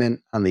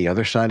disappointment on the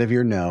other side of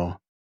your no,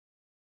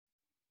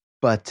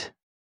 but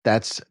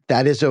that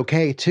is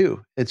okay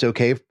too. It's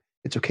okay.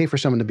 It's okay for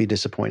someone to be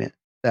disappointed.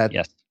 That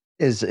Yes.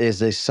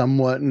 is a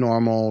somewhat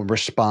normal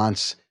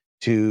response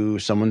to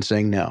someone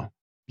saying no,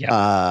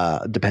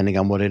 Yeah. depending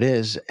on what it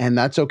is, and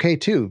that's okay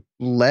too.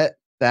 Let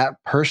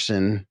that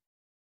person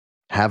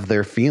have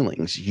their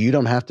feelings. You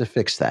don't have to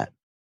fix that.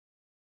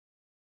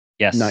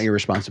 Yes. Not your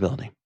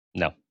responsibility.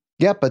 No.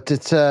 Yeah, but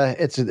it's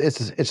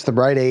the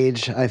right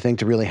age, I think,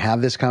 to really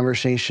have this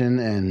conversation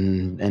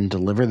and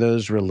deliver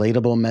those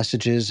relatable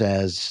messages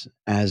as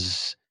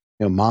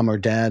mom or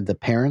dad, the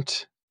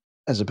parent,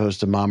 as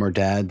opposed to mom or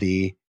dad,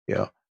 the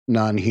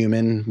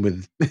non-human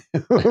with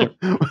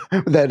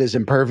that is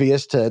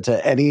impervious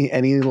to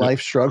any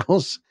life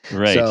struggles.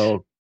 Right.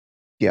 So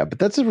yeah, but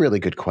that's a really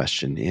good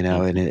question,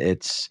 and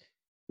it's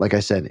like I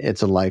said,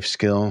 it's a life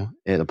skill.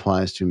 It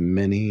applies to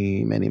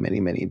many, many, many,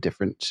 many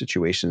different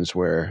situations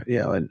where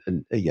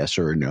a yes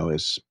or a no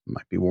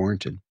might be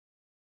warranted.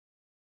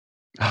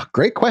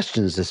 Great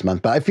questions this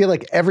month, but I feel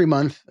like every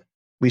month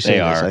we say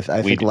They this. are.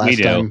 I think We last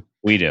do. time,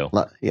 We do.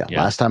 Yeah.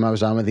 last time I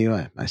was on with you,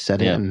 I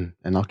said it, Yeah.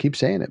 and I'll keep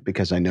saying it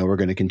because I know we're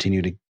going to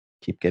continue to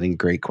keep getting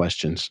great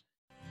questions.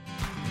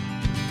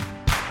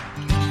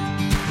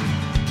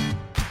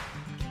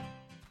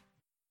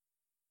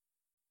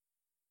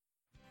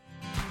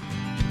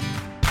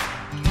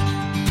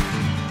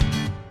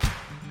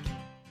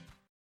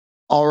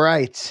 All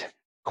right.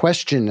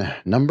 Question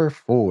number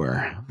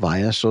 4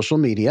 via social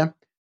media.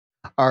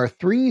 Our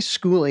 3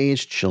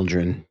 school-aged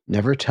children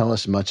never tell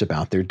us much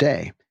about their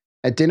day.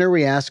 At dinner,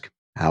 we ask,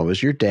 "How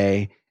was your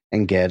day?"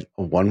 and get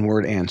a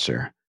one-word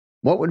answer.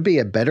 What would be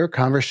a better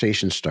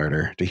conversation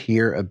starter to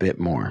hear a bit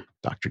more?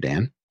 Dr.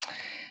 Dan?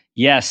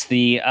 Yes.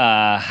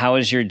 How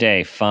was your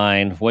day?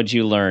 Fine. What'd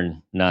you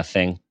learn?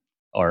 Nothing.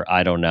 Or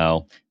I don't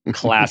know.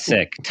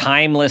 Classic.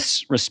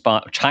 Timeless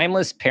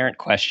parent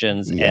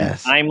questions and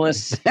Yes.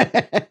 timeless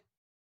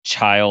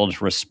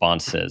child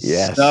responses.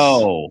 Yes.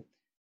 So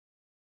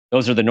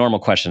those are the normal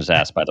questions to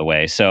ask, by the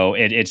way. So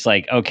it's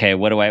like, okay,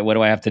 what do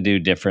I have to do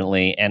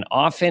differently? And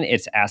often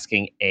it's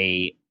asking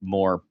a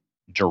more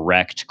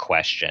direct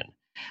question.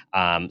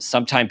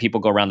 Sometimes people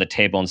go around the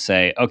table and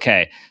say,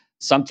 okay,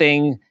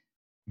 something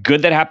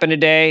good that happened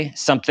today,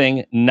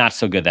 something not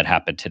so good that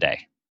happened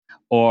today.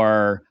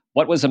 Or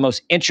what was the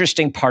most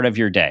interesting part of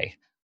your day?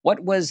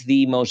 What was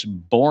the most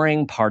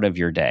boring part of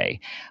your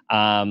day?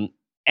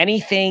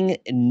 Anything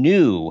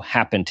new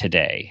happened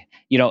today?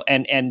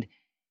 And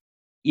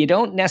you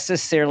don't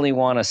necessarily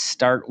want to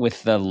start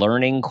with the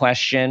learning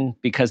question,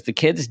 because the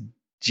kids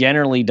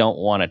generally don't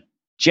want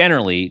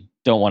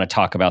to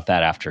talk about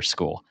that after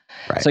school.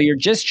 Right. So you're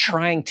just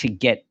trying to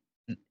get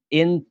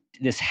in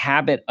this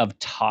habit of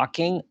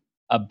talking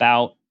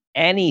about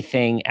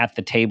anything at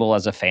the table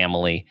as a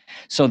family,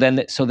 so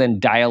then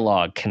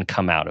dialogue can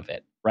come out of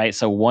it, right?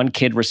 So one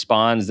kid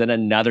responds, then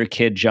another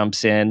kid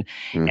jumps in.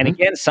 And Mm-hmm.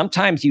 again,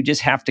 sometimes you just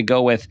have to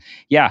go with,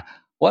 yeah,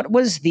 what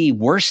was the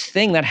worst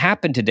thing that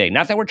happened today?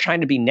 Not that we're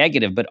trying to be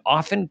negative, but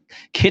often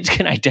kids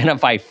can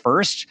identify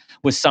first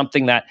with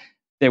something that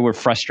they were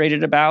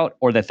frustrated about,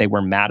 or that they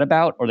were mad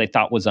about, or they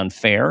thought was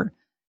unfair.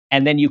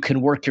 And then you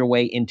can work your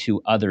way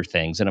into other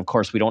things. And of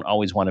course, we don't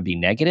always want to be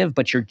negative,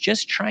 but you're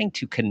just trying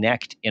to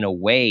connect in a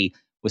way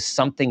with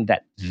something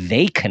that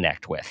they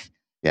connect with.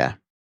 Yeah.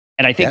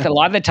 And I think Yeah. that a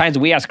lot of the times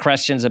we ask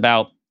questions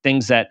about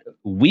things that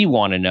we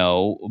want to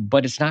know,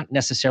 but it's not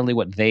necessarily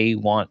what they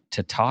want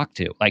to talk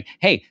to. Like,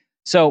 hey,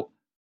 so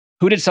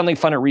who did something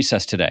fun at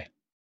recess today?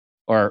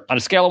 Or on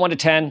a scale of 1 to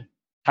 10,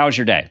 how was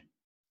your day?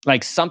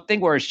 Like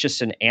something where it's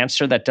just an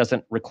answer that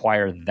doesn't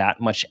require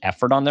that much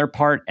effort on their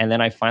part. And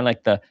then I find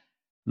like the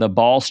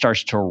ball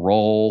starts to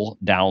roll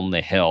down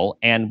the hill.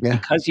 And Yeah.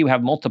 because you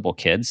have multiple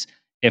kids,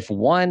 if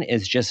one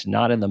is just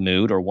not in the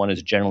mood, or one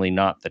is generally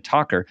not the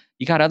talker,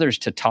 you got others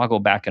to toggle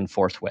back and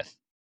forth with,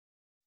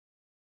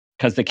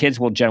 because the kids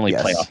will generally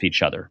play Yes. off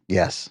each other.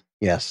 Yes.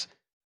 Yes.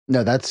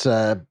 No, that's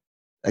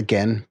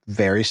again,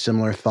 very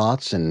similar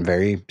thoughts and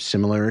very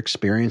similar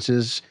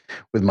experiences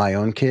with my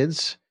own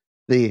kids.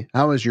 The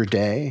 "how was your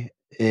day?"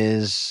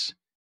 it's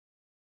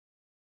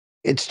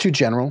too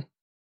general.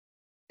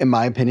 in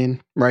my opinion,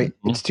 right?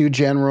 Mhm. It's too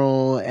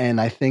general, and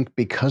I think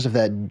because of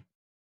that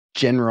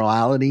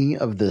generality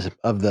of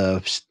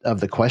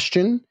the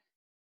question,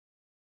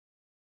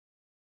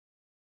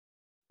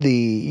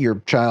 your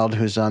child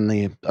who's on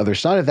the other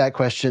side of that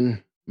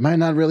question might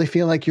not really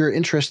feel like you're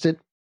interested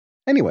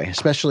anyway,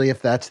 especially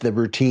if that's the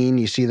routine.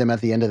 You see them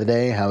at the end of the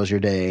day. How was your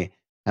day?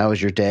 How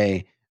was your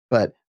day?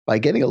 But by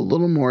getting a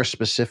little more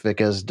specific,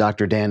 as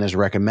Dr. Dan is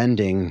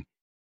recommending,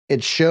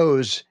 it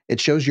shows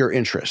your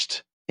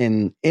interest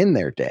in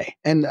their day.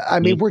 And I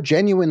mean, we're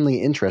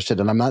genuinely interested,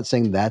 and I'm not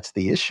saying that's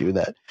the issue,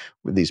 that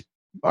these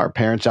our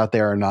parents out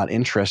there are not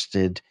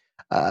interested.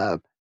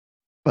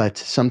 But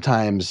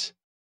sometimes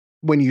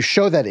when you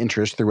show that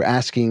interest through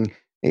asking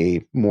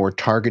a more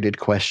targeted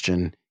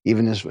question,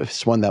 even if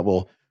it's one that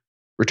will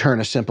return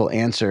a simple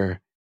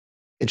answer,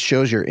 it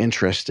shows you're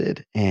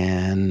interested.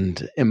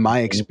 And in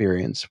my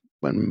experience,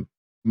 when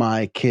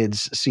my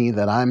kids see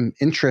that I'm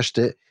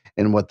interested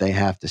in what they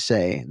have to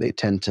say, they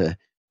tend to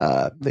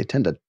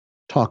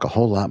talk a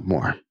whole lot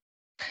more.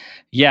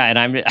 Yeah, and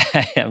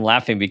I'm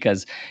laughing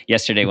because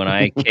yesterday when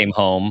I came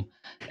home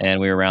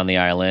and we were around the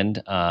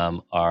island,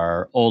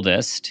 our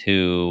oldest,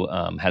 who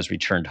has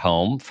returned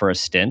home for a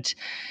stint,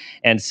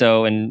 and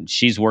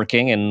she's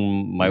working,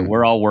 and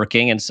we're all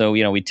working, and so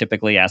we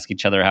typically ask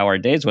each other how our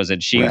days was,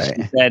 and she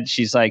Right. said,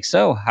 she's like,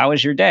 "So how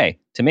was your day?"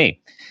 to me,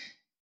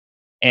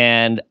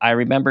 and I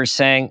remember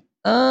saying,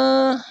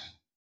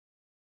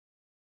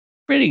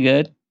 pretty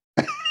good."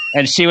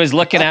 And she was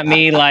looking at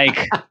me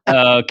like,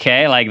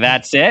 okay, like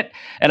that's it.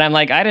 And I'm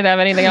like, I didn't have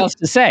anything else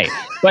to say.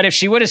 But if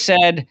she would have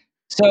said,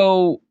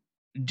 so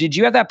did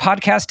you have that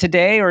podcast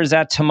today or is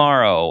that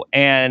tomorrow?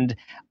 And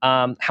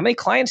how many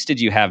clients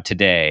did you have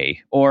today?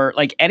 Or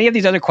like any of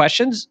these other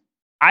questions,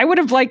 I would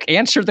have like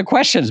answered the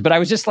questions, but I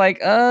was just like,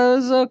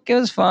 it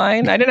was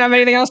fine. I didn't have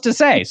anything else to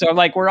say. So I'm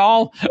like,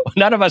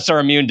 none of us are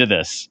immune to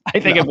this. I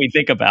think if we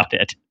think about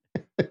it.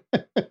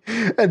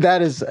 And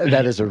that is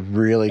a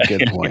really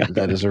good point.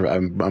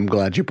 I'm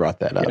glad you brought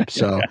that up.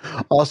 So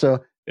also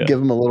give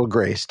them a little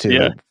grace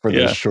too for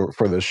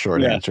those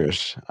short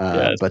answers.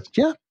 Yes. But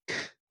yeah,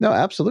 no,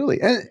 absolutely.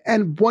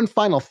 And one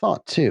final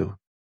thought too.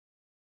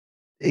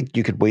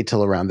 You could wait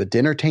till around the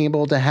dinner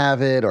table to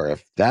have it, or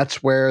if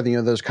that's where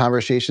those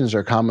conversations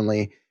are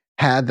commonly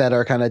had that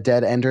are kind of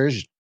dead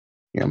enders.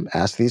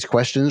 Ask these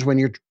questions when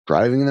you're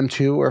driving them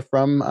to or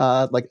from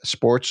like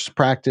sports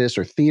practice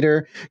or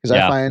theater, because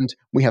I find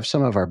we have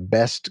some of our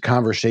best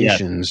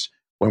conversations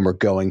when we're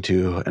going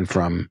to and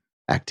from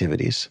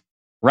activities.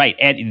 Right.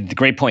 And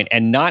great point.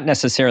 And not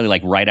necessarily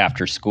like right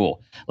after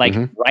school, like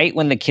right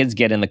when the kids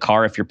get in the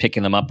car, if you're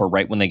picking them up, or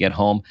right when they get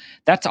home,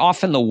 that's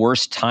often the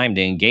worst time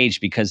to engage,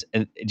 because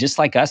just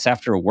like us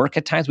after work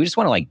at times, we just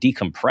want to like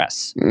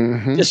decompress.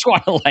 Just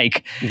want to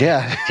like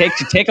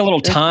take a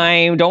little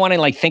time. Don't want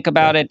to like think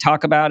about it,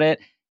 talk about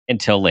it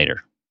until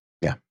later.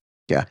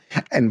 Yeah.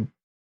 And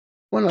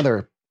one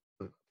other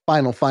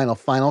final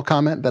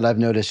comment that I've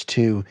noticed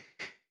too,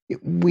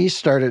 we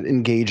started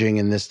engaging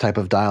in this type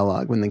of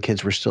dialogue when the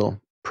kids were still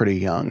pretty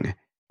young.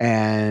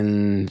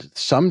 And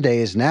some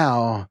days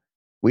now,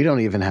 we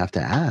don't even have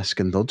to ask,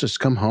 and they'll just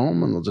come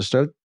home and they'll just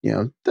start,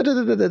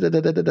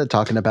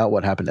 talking about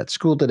what happened at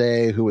school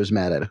today, who was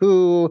mad at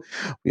who,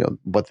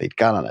 what they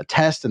got on a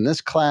test in this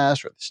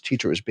class, or this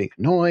teacher was being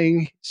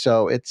annoying.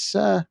 So it's,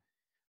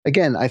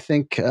 again, I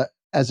think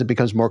as it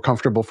becomes more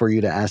comfortable for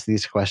you to ask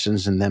these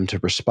questions and them to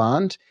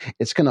respond,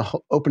 it's going to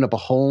open up a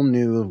whole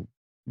new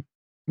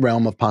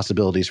realm of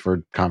possibilities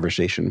for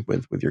conversation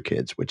with your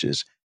kids, which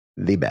is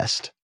the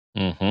best.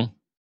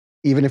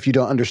 Even if you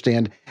don't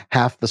understand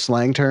half the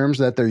slang terms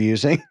that they're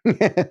using,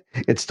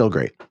 it's still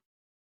great.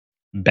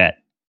 Bet.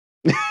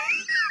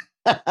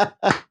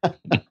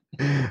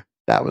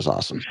 That was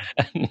awesome.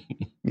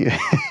 Good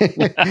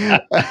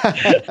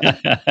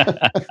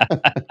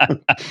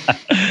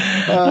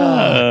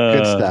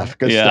stuff.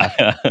 Good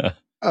stuff.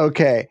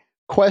 Okay.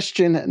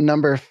 Question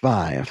number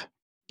 5.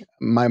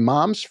 My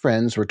mom's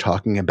friends were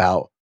talking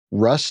about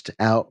rust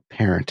out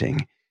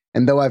parenting.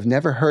 And though I've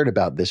never heard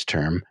about this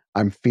term,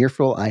 I'm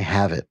fearful I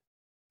have it.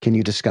 Can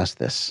you discuss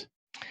this?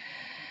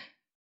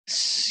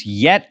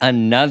 Yet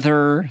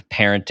another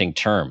parenting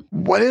term.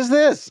 What is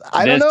this?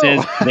 I don't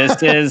know.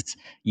 This is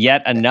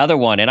yet another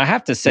one. And I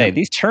have to say,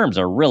 these terms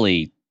are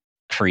really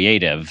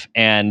creative.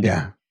 And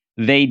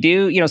they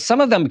do, some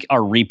of them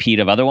are repeat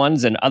of other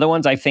ones. And other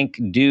ones, I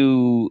think,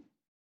 do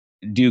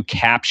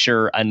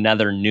capture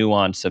another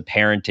nuance of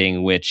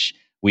parenting, which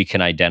we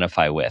can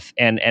identify with.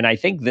 And I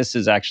think this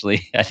is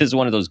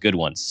one of those good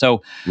ones.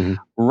 So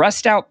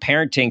rust out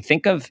parenting,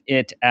 think of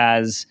it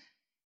as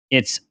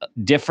it's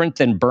different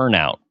than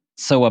burnout.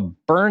 So a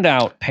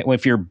burnout,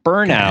 if you're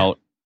burnout,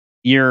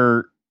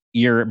 you're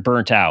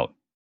burnt out.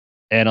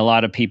 And a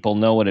lot of people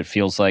know what it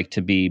feels like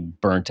to be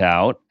burnt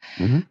out,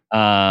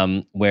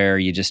 where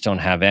you just don't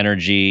have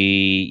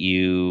energy.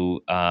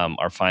 You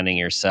are finding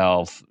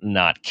yourself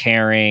not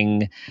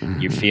caring.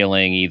 You're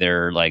feeling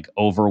either like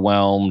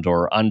overwhelmed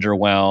or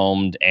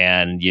underwhelmed,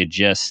 and you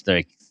just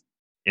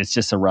it's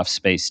just a rough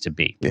space to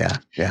be. Yeah.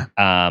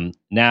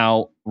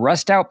 Now,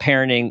 rust out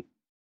parenting,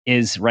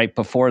 is right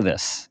before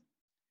this.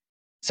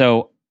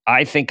 So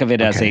I think of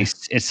it as Okay.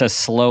 it's a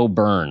slow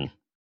burn.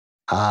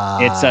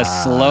 It's a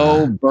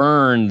slow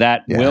burn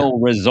that Yeah. will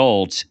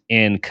result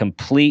in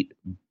complete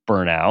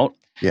burnout,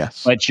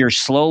 Yes. but you're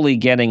slowly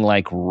getting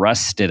like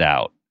rusted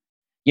out.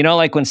 You know,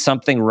 like when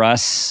something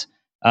rusts,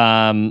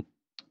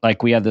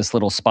 like we have this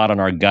little spot on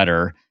our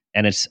gutter,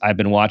 and I've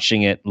been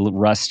watching it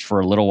rust for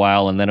a little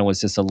while, and then it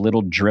was just a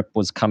little drip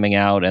was coming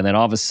out, and then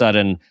all of a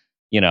sudden,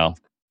 you know,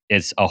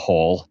 it's a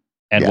hole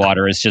and Yeah.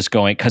 water is just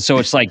going. So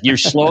it's like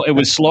it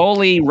was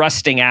slowly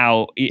rusting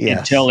out Yes.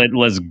 until it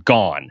was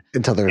gone.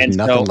 Until there's And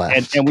nothing so,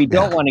 left. and we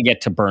don't want to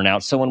get to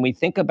burnout. So when we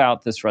think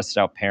about this rusted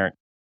out parent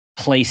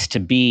place to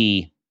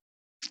be,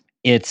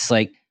 it's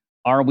like,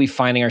 are we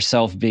finding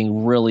ourselves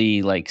being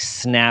really like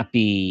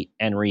snappy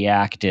and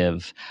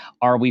reactive?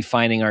 Are we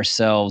finding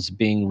ourselves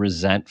being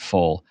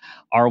resentful?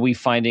 Are we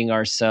finding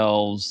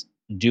ourselves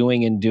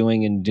doing and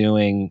doing and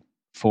doing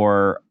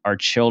for our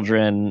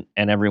children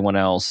and everyone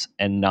else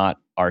and not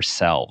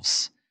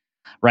ourselves?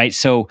 Right.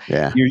 So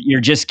Yeah. you're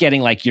just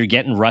getting like you're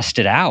getting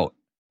rusted out.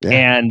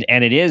 Yeah.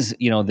 And it is,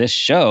 this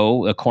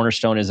show, a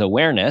cornerstone is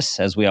awareness,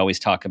 as we always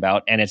talk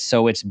about. And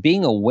it's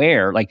being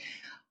aware. Like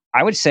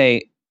I would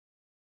say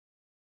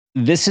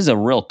this is a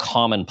real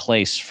common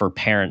place for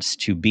parents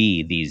to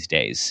be these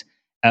days,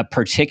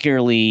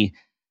 particularly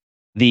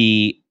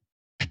the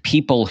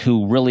people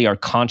who really are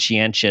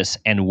conscientious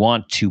and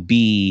want to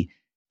be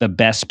the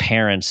best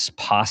parents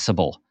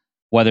possible,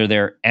 whether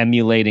they're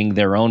emulating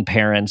their own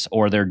parents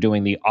or they're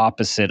doing the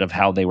opposite of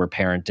how they were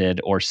parented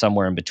or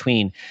somewhere in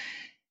between.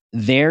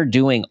 They're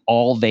doing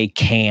all they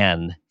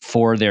can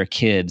for their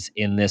kids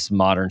in this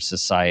modern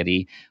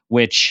society,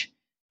 which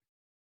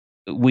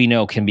we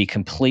know can be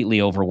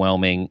completely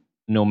overwhelming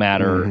no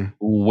matter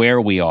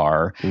where we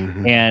are.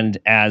 And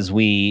as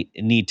we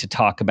need to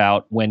talk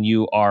about, when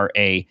you are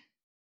a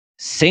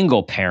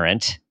single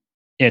parent,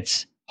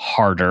 it's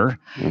harder.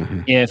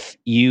 If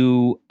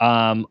you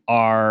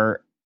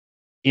are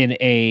in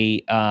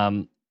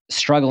a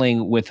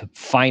struggling with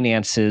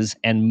finances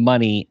and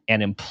money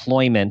and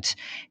employment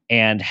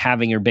and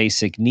having your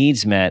basic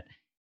needs met,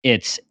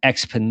 it's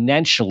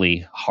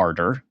exponentially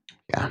harder.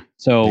 Yeah.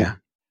 So Yeah.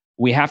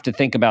 we have to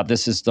think about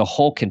this as the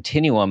whole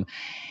continuum,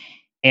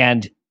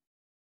 and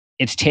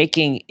it's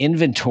taking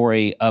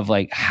inventory of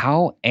like,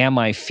 how am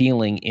I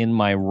feeling in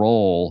my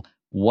role?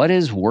 What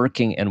is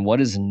working and what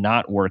is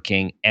not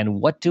working?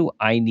 And what do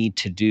I need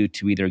to do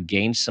to either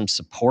gain some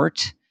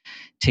support,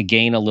 to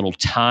gain a little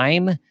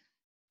time?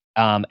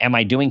 Am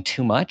I doing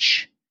too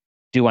much?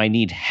 Do I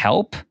need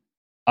help?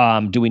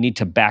 Do we need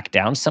to back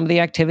down some of the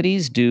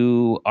activities?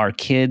 Do our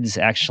kids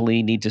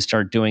actually need to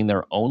start doing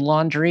their own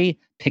laundry,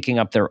 picking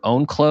up their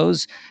own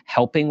clothes,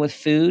 helping with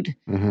food,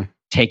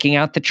 taking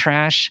out the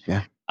trash?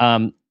 Yeah.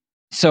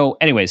 So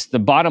anyways, the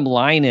bottom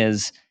line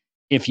is,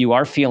 if you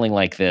are feeling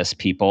like this,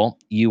 people,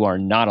 you are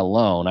not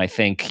alone. I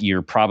think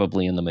you're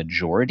probably in the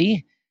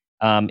majority,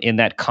 in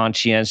that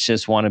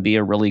conscientious, want to be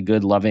a really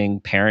good, loving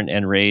parent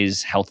and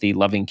raise healthy,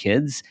 loving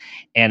kids.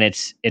 And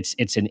it's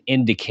an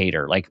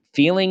indicator. Like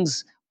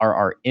feelings are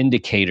our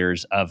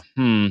indicators of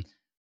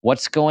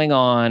what's going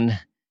on,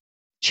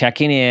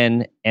 checking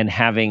in and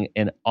having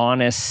an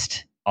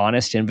honest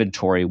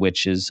inventory,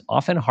 which is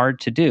often hard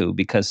to do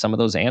because some of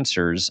those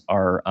answers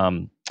are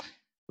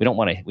we don't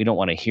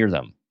want to hear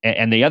them.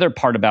 And the other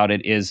part about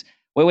it is,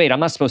 wait, I'm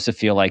not supposed to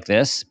feel like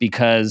this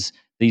because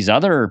these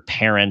other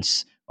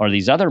parents or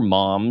these other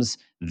moms,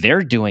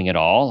 they're doing it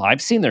all.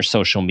 I've seen their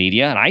social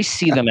media and I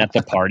see them at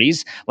the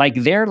parties. Like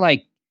they're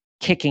like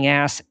kicking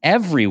ass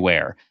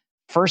everywhere.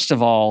 First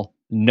of all,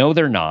 no,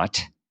 they're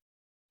not.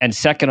 And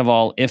second of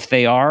all, if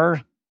they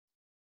are,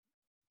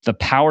 the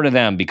power to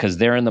them, because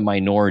they're in the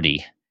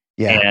minority.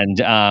 Yeah.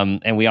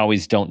 And we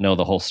always don't know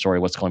the whole story,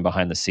 what's going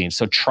behind the scenes.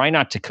 So try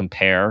not to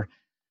compare.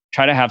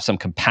 Try to have some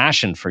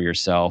compassion for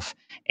yourself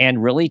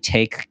and really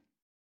take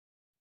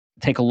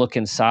a look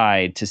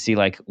inside to see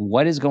like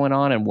what is going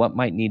on and what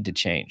might need to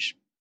change.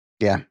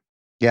 Yeah.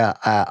 Yeah.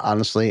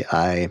 Honestly,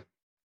 I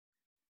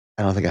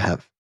don't think I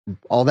have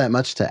all that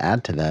much to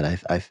add to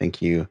that. I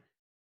think you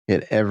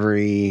hit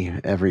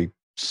every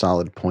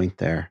solid point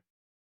there.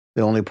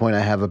 The only point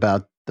I have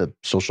about the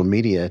social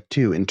media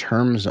too, in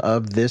terms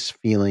of this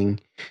feeling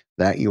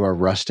that you are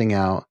rusting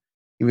out,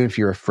 even if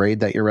you're afraid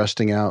that you're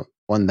rusting out,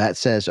 one that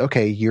says,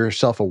 okay, you're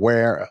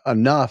self-aware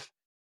enough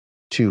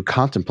to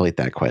contemplate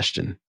that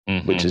question,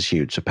 which is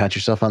huge. So pat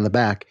yourself on the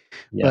back.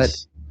 Yes. But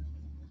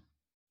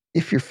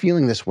if you're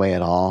feeling this way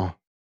at all,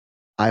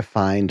 I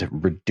find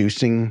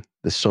reducing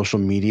the social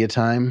media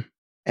time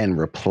and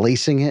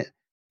replacing it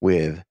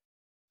with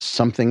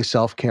something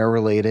self-care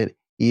related,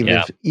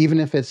 even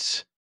if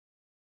it's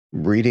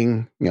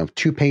reading,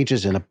 2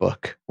 pages in a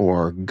book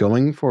or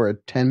going for a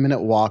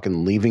 10-minute walk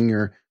and leaving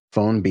your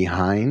phone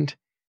behind,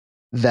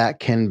 that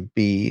can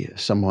be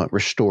somewhat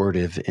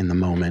restorative in the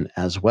moment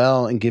as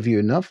well and give you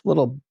enough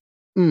little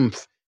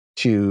oomph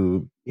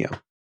to,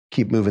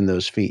 keep moving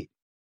those feet.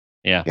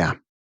 Yeah. Yeah.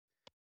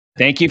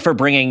 Thank you for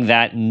bringing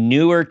that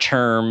newer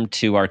term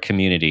to our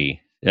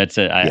community. I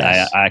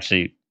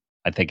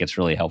think it's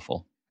really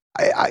helpful.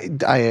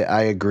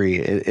 I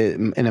agree.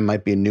 And it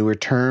might be a newer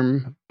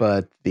term,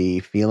 but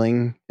the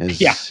feeling has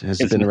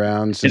been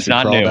around since it's we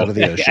not crawled new. out of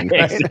the ocean.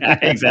 Right?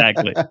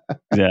 Exactly.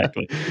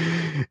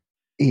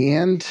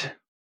 And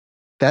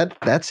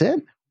that's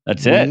it.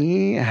 That's it.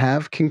 We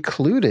have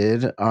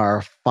concluded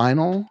our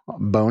final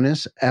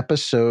bonus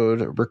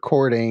episode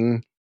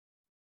recording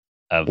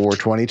for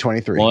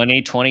 2023.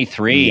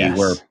 2023. Yes.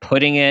 We're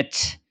putting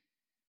it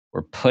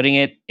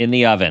in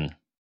the oven.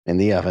 In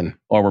the oven.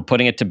 Or we're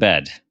putting it to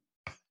bed.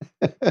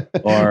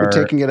 Or we're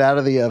taking it out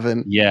of the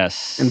oven.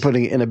 Yes. And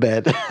putting it in a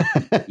bed.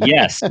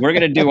 Yes, we're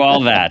going to do all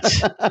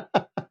that.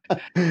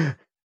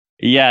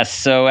 Yes.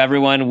 So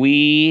everyone,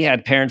 we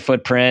at Parent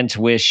Footprint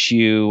wish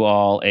you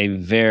all a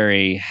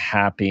very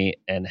happy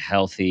and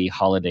healthy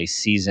holiday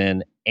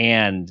season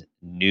and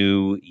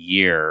new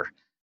year.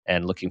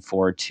 And looking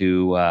forward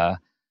to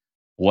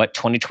what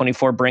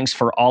 2024 brings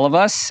for all of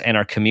us and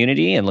our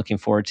community, and looking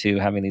forward to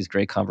having these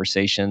great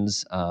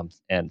conversations.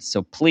 And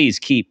so please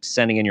keep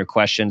sending in your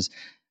questions.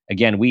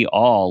 Again, we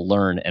all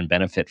learn and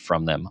benefit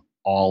from them,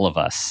 all of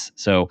us.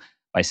 So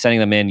by sending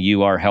them in,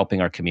 you are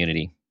helping our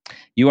community.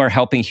 You are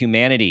helping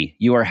humanity.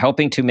 You are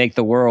helping to make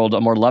the world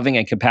a more loving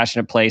and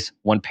compassionate place,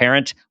 one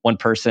parent, one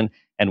person,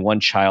 and one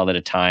child at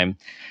a time.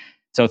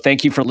 So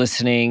thank you for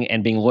listening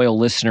and being loyal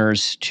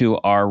listeners to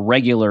our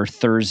regular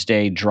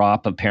Thursday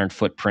drop of Parent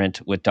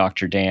Footprint with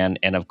Dr. Dan.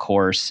 And of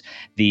course,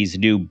 these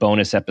new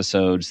bonus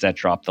episodes that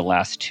drop the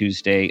last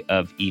Tuesday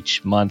of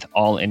each month,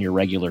 all in your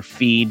regular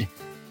feed.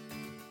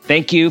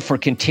 Thank you for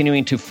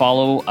continuing to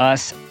follow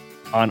us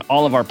on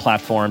all of our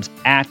platforms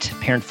at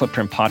Parent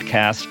Footprint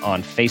Podcast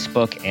on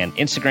Facebook and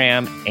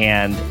Instagram,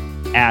 and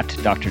at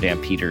Dr.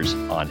 Dan Peters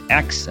on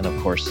X. And of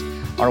course,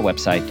 our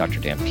website,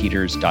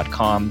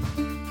 drdanpeters.com.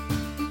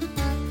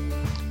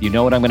 You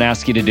know what I'm going to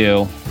ask you to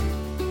do.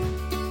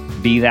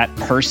 Be that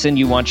person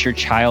you want your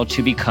child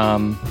to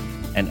become,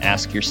 and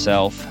ask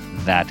yourself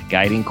that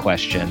guiding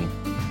question: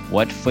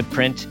 what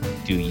footprint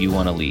do you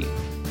want to leave?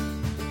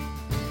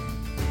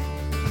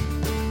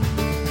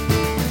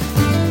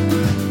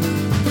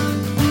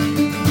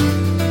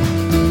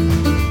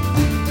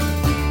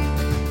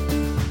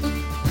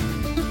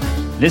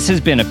 This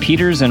has been a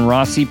Peters and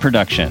Rossi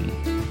production.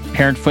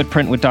 Parent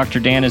Footprint with Dr.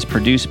 Dan is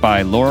produced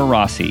by Laura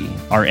Rossi.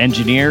 Our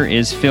engineer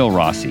is Phil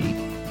Rossi.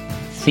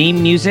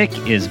 Theme music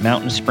is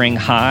Mountain Spring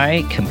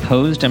High,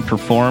 composed and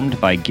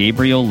performed by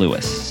Gabriel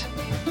Lewis.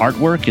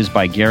 Artwork is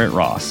by Garrett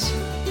Ross.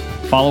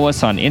 Follow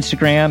us on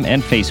Instagram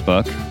and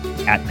Facebook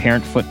at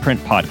Parent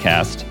Footprint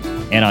Podcast,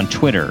 and on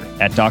Twitter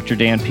at Dr.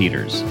 Dan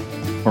Peters.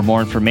 For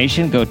more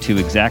information, go to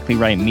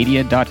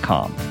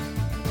exactlyrightmedia.com.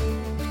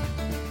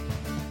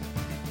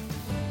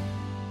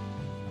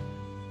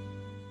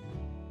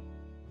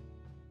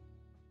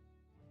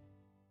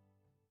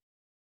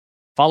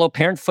 Follow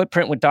Parent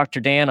Footprint with Dr.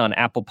 Dan on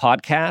Apple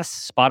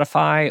Podcasts,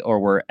 Spotify, or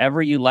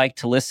wherever you like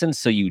to listen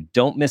so you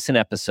don't miss an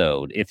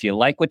episode. If you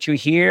like what you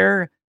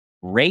hear,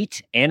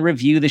 rate and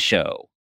review the show.